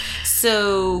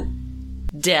 So,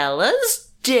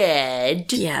 Della's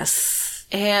dead. Yes.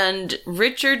 And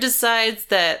Richard decides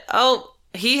that,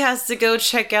 he has to go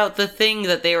check out the thing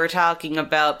that they were talking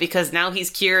about because now he's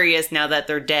curious now that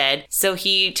they're dead. So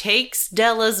he takes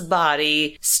Della's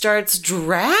body, starts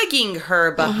dragging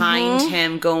her behind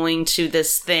him going to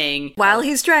this thing. While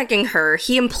he's dragging her,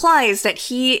 he implies that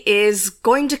he is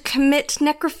going to commit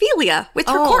necrophilia with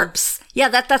her corpse. Yeah,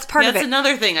 that's part of it. That's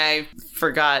another thing I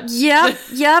forgot.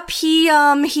 Yep.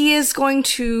 He is going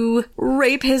to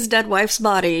rape his dead wife's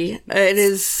body. It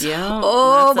is. Yeah.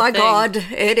 Oh my God!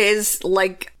 It is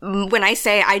like when I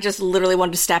say I just literally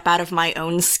wanted to step out of my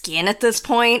own skin at this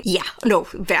point. Yeah, no,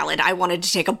 valid. I wanted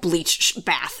to take a bleach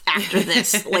bath after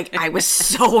this. Like, I was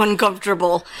so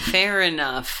uncomfortable. Fair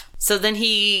enough. So then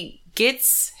he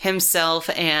gets himself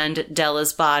and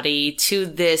Della's body to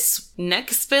this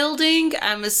next building.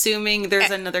 I'm assuming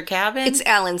there's another cabin. It's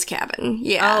Alan's cabin.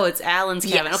 Yeah. Oh, it's Alan's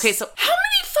cabin. Yes. Okay, so how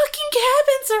many fucking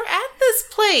cabins are at this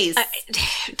place?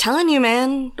 Telling you,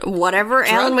 man, whatever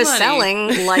Drug Alan was money.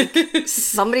 selling, like,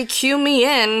 somebody cue me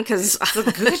in, because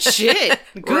Good shit.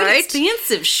 Good, Right?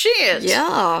 expensive shit.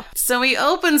 Yeah. So he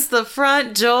opens the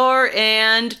front door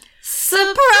and...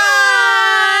 Surprise!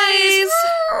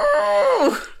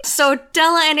 So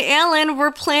Della and Alan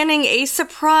were planning a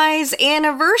surprise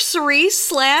anniversary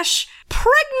 /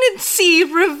 pregnancy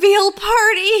reveal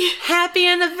party. Happy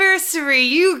anniversary!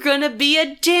 You're gonna be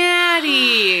a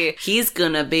daddy! He's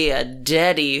gonna be a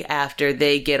daddy after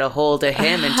they get a hold of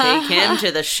him and take him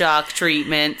to the shock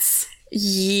treatments.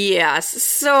 Yes.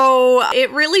 So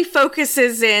it really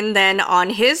focuses in then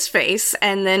on his face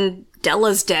and then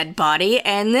Della's dead body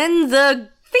and then the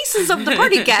faces of the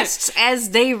party guests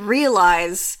as they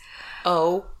realize,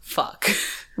 Oh, fuck.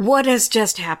 what has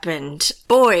just happened?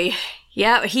 Boy,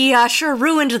 yeah, he sure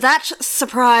ruined that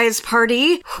surprise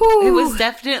party. Whew. It was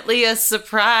definitely a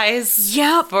surprise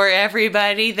Yep. for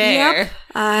everybody there.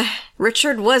 Yep.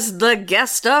 Richard was the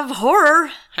guest of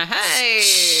horror. Hey!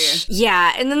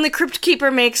 Yeah, and then the Crypt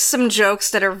Keeper makes some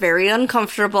jokes that are very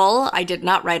uncomfortable. I did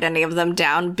not write any of them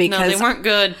down No, because they weren't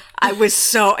good. I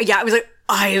was like,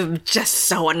 I am just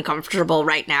so uncomfortable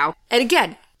right now. And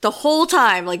again, the whole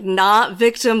time, like, not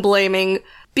victim blaming,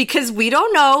 because we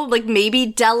don't know, like, maybe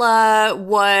Della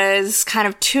was kind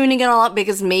of tuning it all up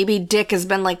because maybe Dick has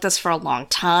been like this for a long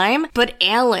time. But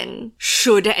Alan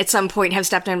should at some point have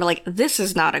stepped in and be like, this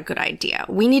is not a good idea.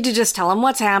 We need to just tell him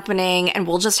what's happening and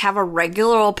we'll just have a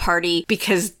regular old party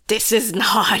because this is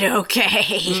not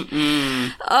okay.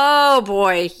 Oh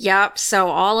boy. Yep. So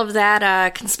all of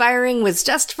that conspiring was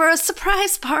just for a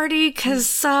surprise party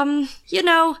because, Della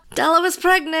was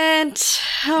pregnant.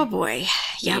 Oh boy.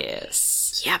 Yep. Yes.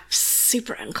 Yep,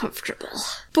 super uncomfortable.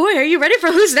 Boy, are you ready for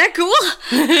Who's That Cool?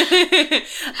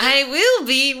 I will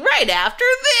be right after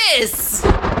this.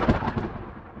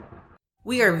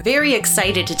 We are very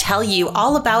excited to tell you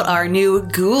all about our new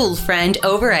ghoul friend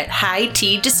over at High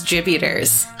Tea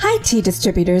Distributors. High Tea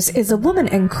Distributors is a woman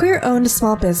and queer-owned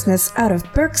small business out of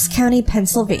Berks County,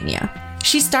 Pennsylvania.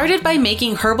 She started by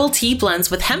making herbal tea blends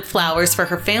with hemp flowers for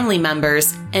her family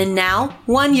members, and now,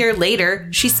 1 year later,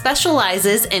 she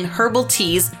specializes in herbal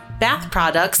teas, bath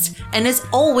products, and is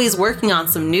always working on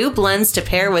some new blends to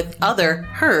pair with other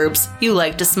herbs you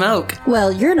like to smoke.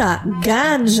 Well, you're not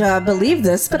ganja, believe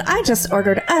this, but I just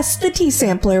ordered us the tea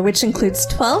sampler, which includes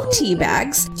 12 tea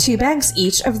bags, 2 bags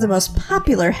each of the most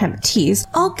popular hemp teas,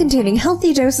 all containing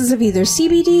healthy doses of either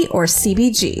CBD or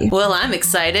CBG. Well, I'm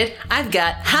excited. I've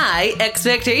got high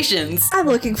expectations. I'm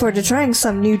looking forward to trying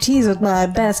some new teas with my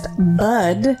best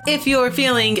bud. If you're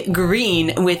feeling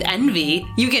green with envy,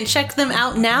 you can check them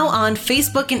out now on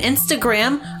Facebook and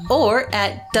Instagram or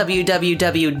at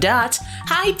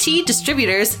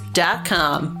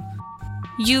www.highteadistributors.com.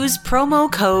 Use promo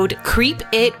code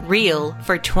CreepItReal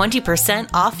for 20%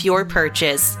 off your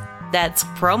purchase. That's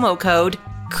promo code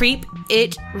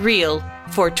CreepItReal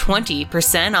for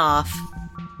 20% off.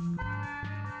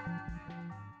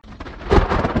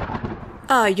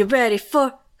 Are you ready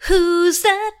for Who's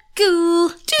That Ghoul?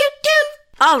 Doot doot!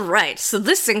 All right, so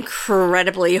this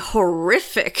incredibly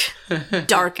horrific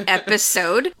dark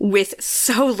episode with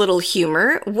so little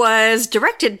humor was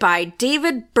directed by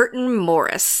David Burton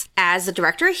Morris. As a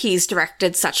director, he's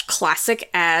directed such classic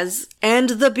as And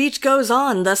the Beat Goes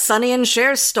On, the Sonny and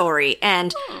Cher story,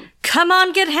 and Come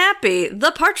On Get Happy,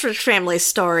 the Partridge Family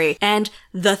story, and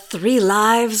The 3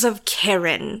 Lives of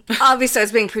Karen. Obviously, I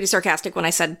was being pretty sarcastic when I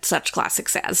said such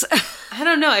classics as. I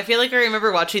don't know. I feel like I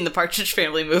remember watching the Partridge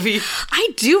Family movie. I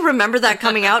do remember that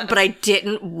coming out, but I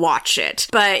didn't watch it.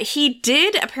 But he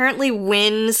did apparently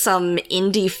win some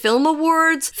indie film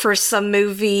awards for some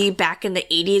movie back in the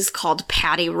 80s called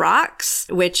Patty Rocks,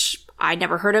 which I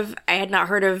never heard of. I had not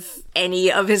heard of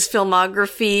any of his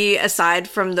filmography aside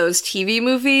from those TV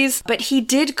movies, but he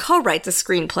did co-write the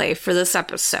screenplay for this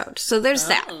episode. So there's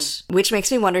that, which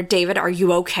makes me wonder, David, are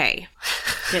you okay?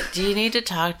 Do you need to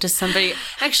talk to somebody?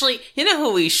 Actually, you know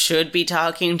who we should be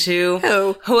talking to?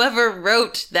 Who? Whoever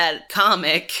wrote that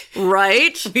comic.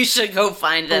 Right? We should go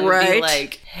find them and be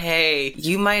like, hey,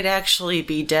 you might actually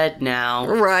be dead now.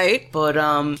 Right. But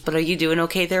are you doing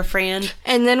okay there, Fran?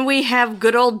 And then we have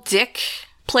good old Dick,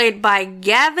 played by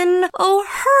Gavin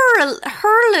O'Hurley.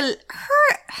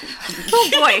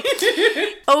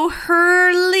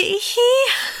 O'Hurley.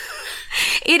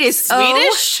 It is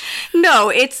Swedish? No,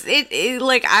 it's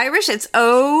like Irish. It's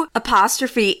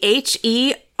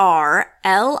O''Herlihy.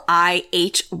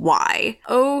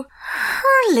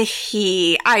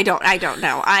 O'Hurley. I don't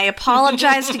know. I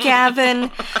apologize to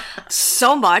Gavin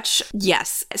so much.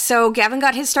 Yes. So Gavin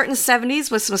got his start in the 70s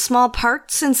with some small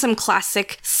parts in some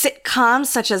classic sitcoms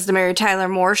such as The Mary Tyler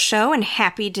Moore Show and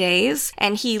Happy Days.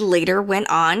 And he later went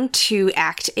on to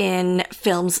act in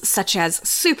films such as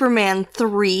Superman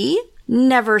 3,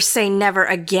 Never Say Never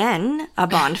Again, a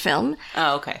Bond film.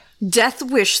 Oh, okay. Death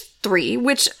Wish 3,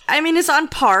 which, I mean, is on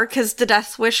par because the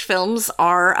Death Wish films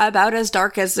are about as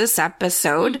dark as this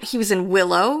episode. He was in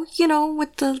Willow, you know,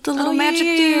 with the little magic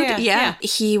dude. Yeah.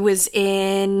 He was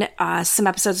in some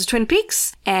episodes of Twin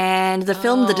Peaks and the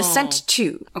film The Descent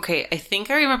 2. Okay, I think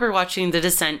I remember watching The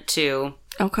Descent 2.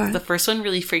 Okay. The first one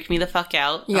really freaked me the fuck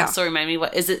out. Yeah. Also remind me,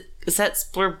 what is it? Is that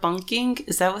splurbunking?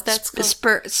 Is that what that's called?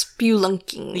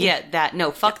 Spelunking. Yeah, that. No,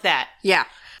 fuck that. Yeah.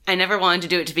 I never wanted to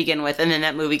do it to begin with, and then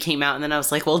that movie came out, and then I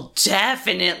was like, well,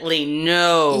 definitely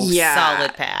no.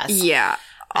 Solid pass. Yeah.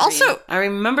 Also, I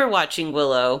remember watching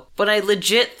Willow, but I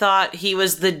legit thought he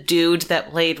was the dude that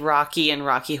played Rocky in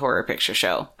Rocky Horror Picture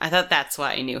Show. I thought that's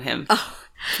why I knew him. Oh.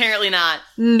 Apparently not.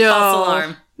 No. False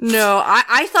alarm. No,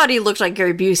 I thought he looked like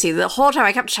Gary Busey. The whole time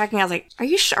I kept checking, I was like, are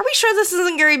we sure this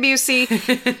isn't Gary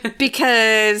Busey?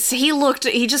 Because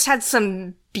he just had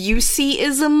some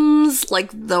Busey-isms, like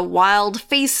the wild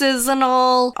faces and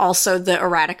all. Also the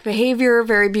erratic behavior,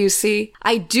 very Busey.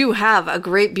 I do have a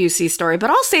great Busey story, but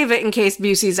I'll save it in case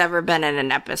Busey's ever been in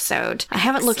an episode. I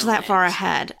haven't looked that far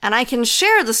ahead. And I can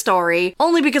share the story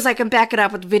only because I can back it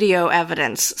up with video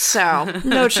evidence. So,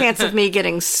 no chance of me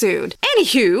getting sued.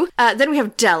 Anywho, then we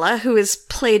have Della, who is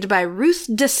played by Ruth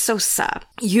DeSosa.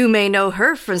 You may know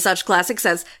her from such classics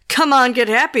as Come On Get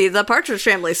Happy, the Partridge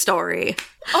Family story.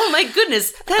 Oh my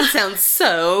goodness, that sounds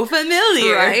so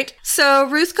familiar. Right? So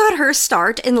Ruth got her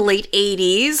start in the late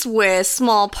 80s with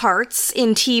small parts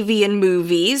in TV and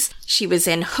movies. She was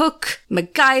in Hook,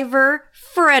 MacGyver,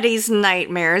 Freddy's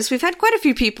Nightmares. We've had quite a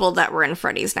few people that were in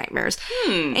Freddy's Nightmares.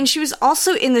 And she was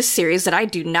also in this series that I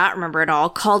do not remember at all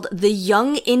called The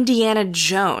Young Indiana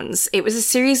Jones. It was a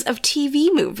series of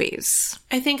TV movies.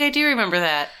 I think I do remember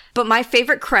that. But my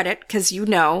favorite credit, because you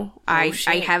know, I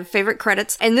have favorite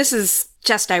credits, and this is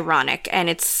just ironic, and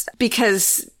it's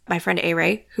because my friend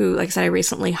A-Ray, who, like I said, I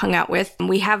recently hung out with,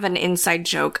 we have an inside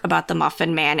joke about the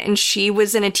Muffin Man, and she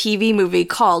was in a TV movie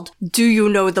called Do You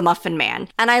Know the Muffin Man?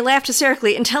 And I laughed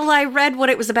hysterically until I read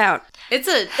what it was about.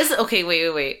 Okay,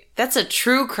 wait. That's a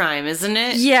true crime, isn't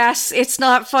it? Yes, it's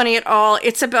not funny at all.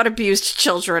 It's about abused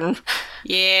children.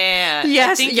 Yeah.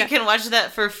 Yes. I think you can watch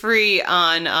that for free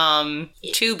on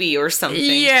Tubi or something.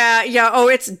 Yeah. Oh,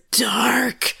 it's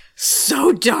dark.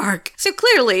 So dark. So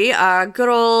clearly, good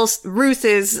old Ruth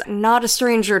is not a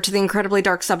stranger to the incredibly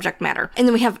dark subject matter. And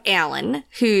then we have Alan,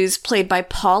 who's played by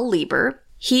Paul Lieber.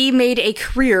 He made a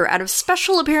career out of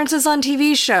special appearances on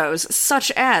TV shows,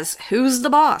 such as Who's the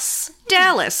Boss?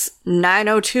 Dallas,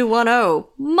 90210,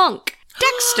 Monk,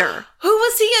 Dexter. Who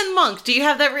was he in Monk? Do you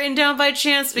have that written down by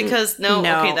chance? Because, no,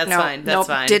 okay, that's fine. That's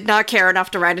fine. Did not care enough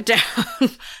to write it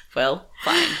down. Well,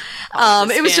 fine.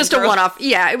 It was just a one-off.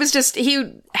 Yeah, it was just,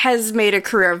 he has made a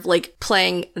career of, like,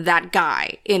 playing that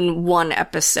guy in one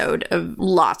episode of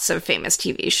lots of famous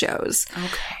TV shows.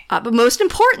 Okay. But most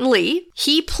importantly,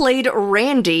 he played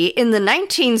Randy in the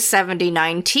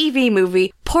 1979 TV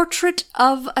movie Portrait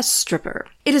of a Stripper.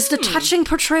 It is the touching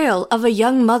portrayal of a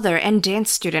young mother and dance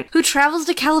student who travels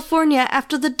to California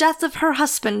after the death of her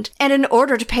husband, and in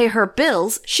order to pay her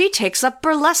bills, she takes up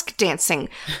burlesque dancing.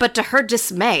 But to her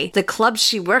dismay, the club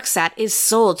she works at is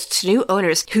sold to new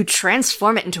owners who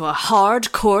transform it into a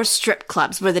hardcore strip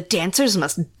clubs where the dancers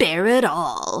must bear it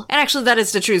all. And actually, that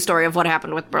is the true story of what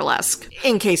happened with burlesque,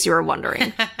 in case you were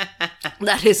wondering.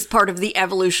 That is part of the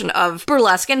evolution of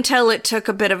burlesque until it took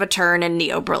a bit of a turn and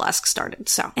neo-burlesque started,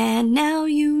 so. And now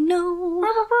you know.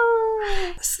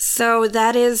 So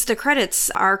that is the credits.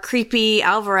 Our creepy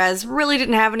Alvarez really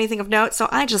didn't have anything of note, so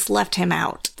I just left him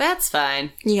out. That's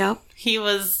fine. Yep. He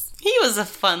was a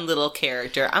fun little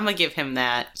character. I'm gonna give him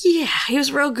that. Yeah, he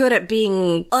was real good at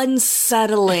being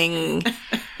unsettling.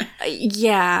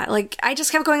 Yeah, like, I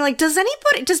just kept going, like, does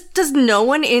no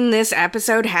one in this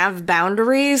episode have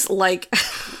boundaries? Like,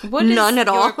 what none is at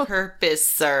all? your purpose,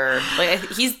 sir? Like,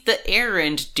 he's the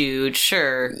errand dude,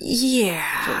 sure.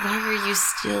 Yeah. But why are you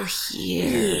still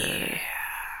here? Yeah.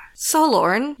 So,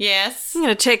 Lauren. Yes? I'm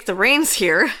gonna take the reins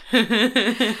here.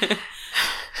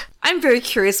 I'm very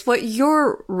curious what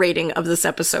your rating of this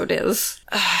episode is.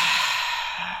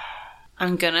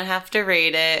 I'm gonna have to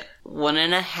rate it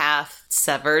 1.5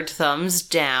 severed thumbs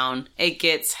down. It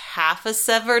gets half a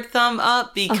severed thumb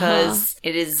up because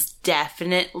it is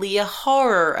definitely a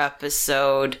horror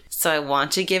episode. So I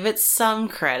want to give it some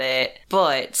credit,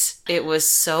 but it was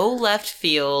so left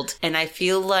field, and I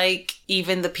feel like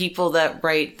even the people that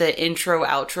write the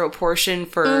intro-outro portion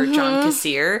for John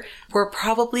Kassir were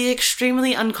probably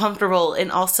extremely uncomfortable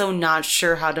and also not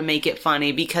sure how to make it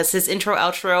funny because his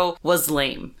intro-outro was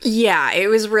lame. Yeah, it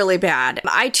was really bad.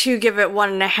 I too give it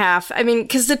 1.5. I mean,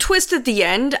 because the twist at the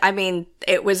end, I mean,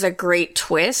 it was a great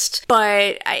twist,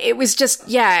 but it was just,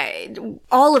 yeah,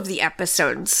 all of the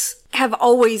episodes have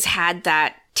always had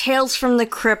that Tales from the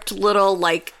Crypt little,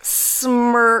 like,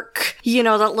 smirk, you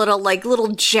know, that little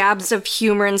jabs of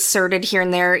humor inserted here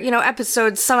and there. You know,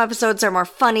 some episodes are more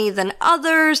funny than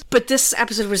others, but this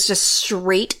episode was just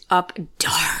straight up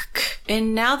dark.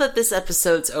 And now that this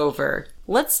episode's over,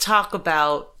 let's talk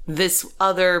about this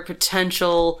other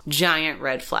potential giant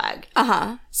red flag.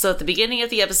 So at the beginning of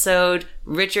the episode,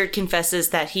 Richard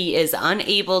confesses that he is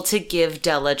unable to give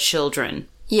Della children.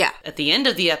 Yeah. At the end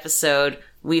of the episode,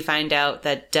 we find out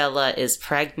that Della is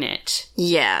pregnant.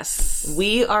 Yes.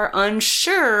 We are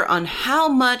unsure on how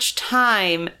much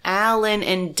time Alan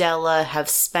and Della have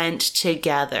spent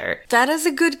together. That is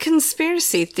a good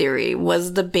conspiracy theory.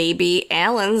 Was the baby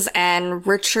Alan's and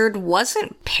Richard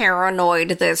wasn't paranoid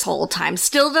this whole time?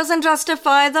 Still doesn't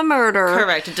justify the murder.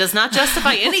 Correct. It does not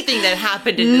justify anything that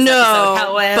happened in this episode,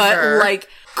 however. But, like,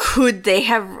 could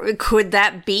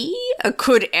that be?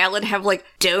 Could Alan have, like,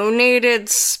 donated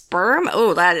sperm?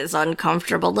 Oh, that is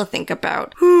uncomfortable to think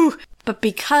about. Whew. But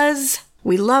because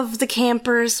we love the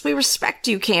campers, we respect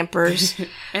you campers.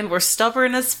 And we're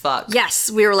stubborn as fuck.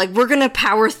 Yes, we were like, we're gonna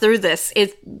power through this.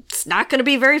 It's not gonna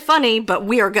be very funny, but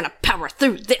we are gonna power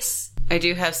through this. I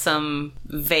do have some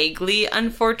vaguely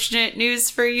unfortunate news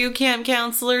for you, Camp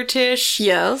Counselor Tish.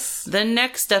 Yes. The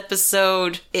next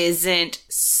episode isn't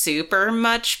super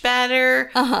much better,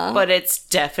 but it's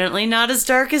definitely not as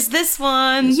dark as this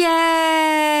one.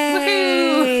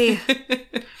 Yay!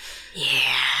 Woohoo!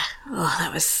 Yeah. Oh,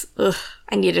 that was... Ugh.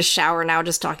 I need a shower now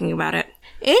just talking about it.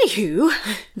 Anywho,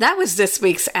 that was this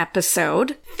week's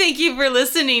episode. Thank you for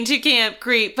listening to Camp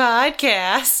Creep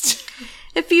Podcast.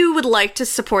 If you would like to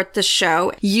support the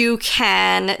show, you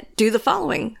can do the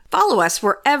following. Follow us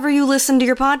wherever you listen to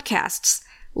your podcasts.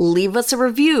 Leave us a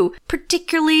review,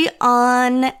 particularly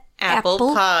on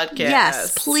Apple Podcasts.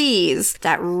 Yes, please.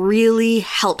 That really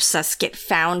helps us get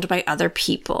found by other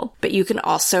people. But you can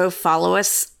also follow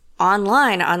us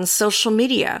online on social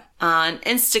media. On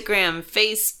Instagram,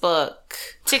 Facebook,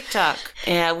 TikTok.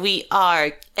 We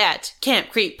are at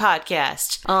Camp Creep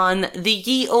Podcast. On the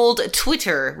ye old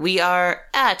Twitter, we are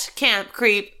at Camp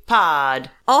Creep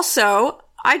Pod. Also,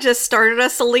 I just started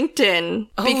us a LinkedIn.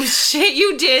 Oh shit,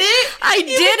 you did it? I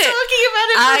did it. Talking about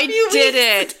it for a few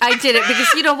weeks. I did it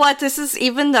because you know what? This is,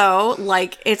 even though,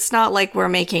 like, it's not like we're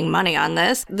making money on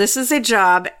this. This is a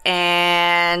job,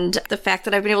 and the fact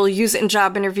that I've been able to use it in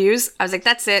job interviews, I was like,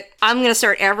 that's it. I'm going to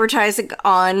start advertising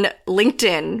on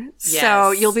LinkedIn. Yes.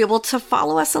 So you'll be able to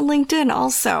follow us on LinkedIn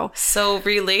also. So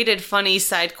related funny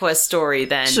side quest story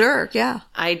then. Sure, yeah.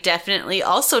 I definitely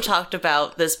also talked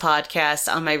about this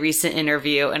podcast on my recent interview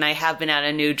interview, and I have been at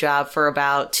a new job for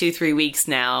about 2-3 weeks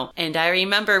now. And I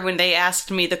remember when they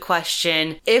asked me the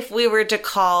question, if we were to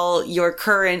call your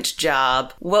current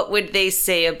job, what would they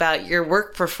say about your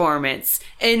work performance?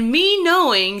 And me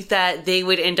knowing that they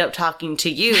would end up talking to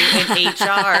you in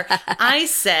HR, I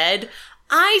said,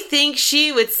 I think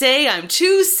she would say I'm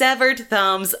 2 severed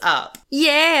thumbs up.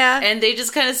 Yeah. And they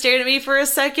just kind of stared at me for a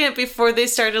second before they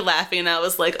started laughing. And I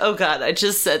was like, oh God, I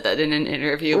just said that in an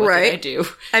interview. What did I do?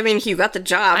 I mean, you got the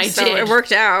job, so did. It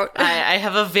worked out. I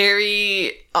have a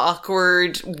very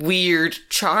awkward, weird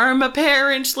charm,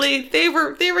 apparently. They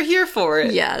were here for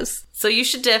it. Yes. So you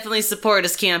should definitely support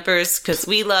us, campers, because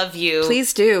we love you.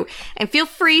 Please do. And feel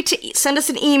free to send us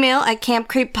an email at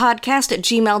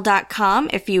campcreeppodcast@gmail.com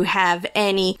if you have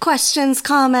any questions,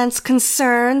 comments,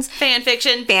 concerns. Fan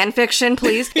fiction,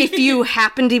 please. If you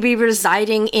happen to be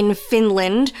residing in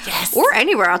Finland or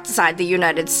anywhere outside the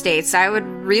United States, I would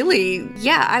really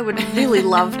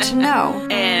love to know.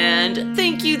 And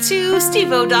thank you to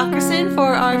Steve O'Dockerson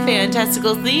for our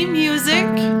fantastical theme music.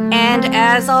 And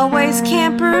as always,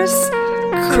 campers,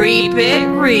 creep it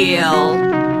real.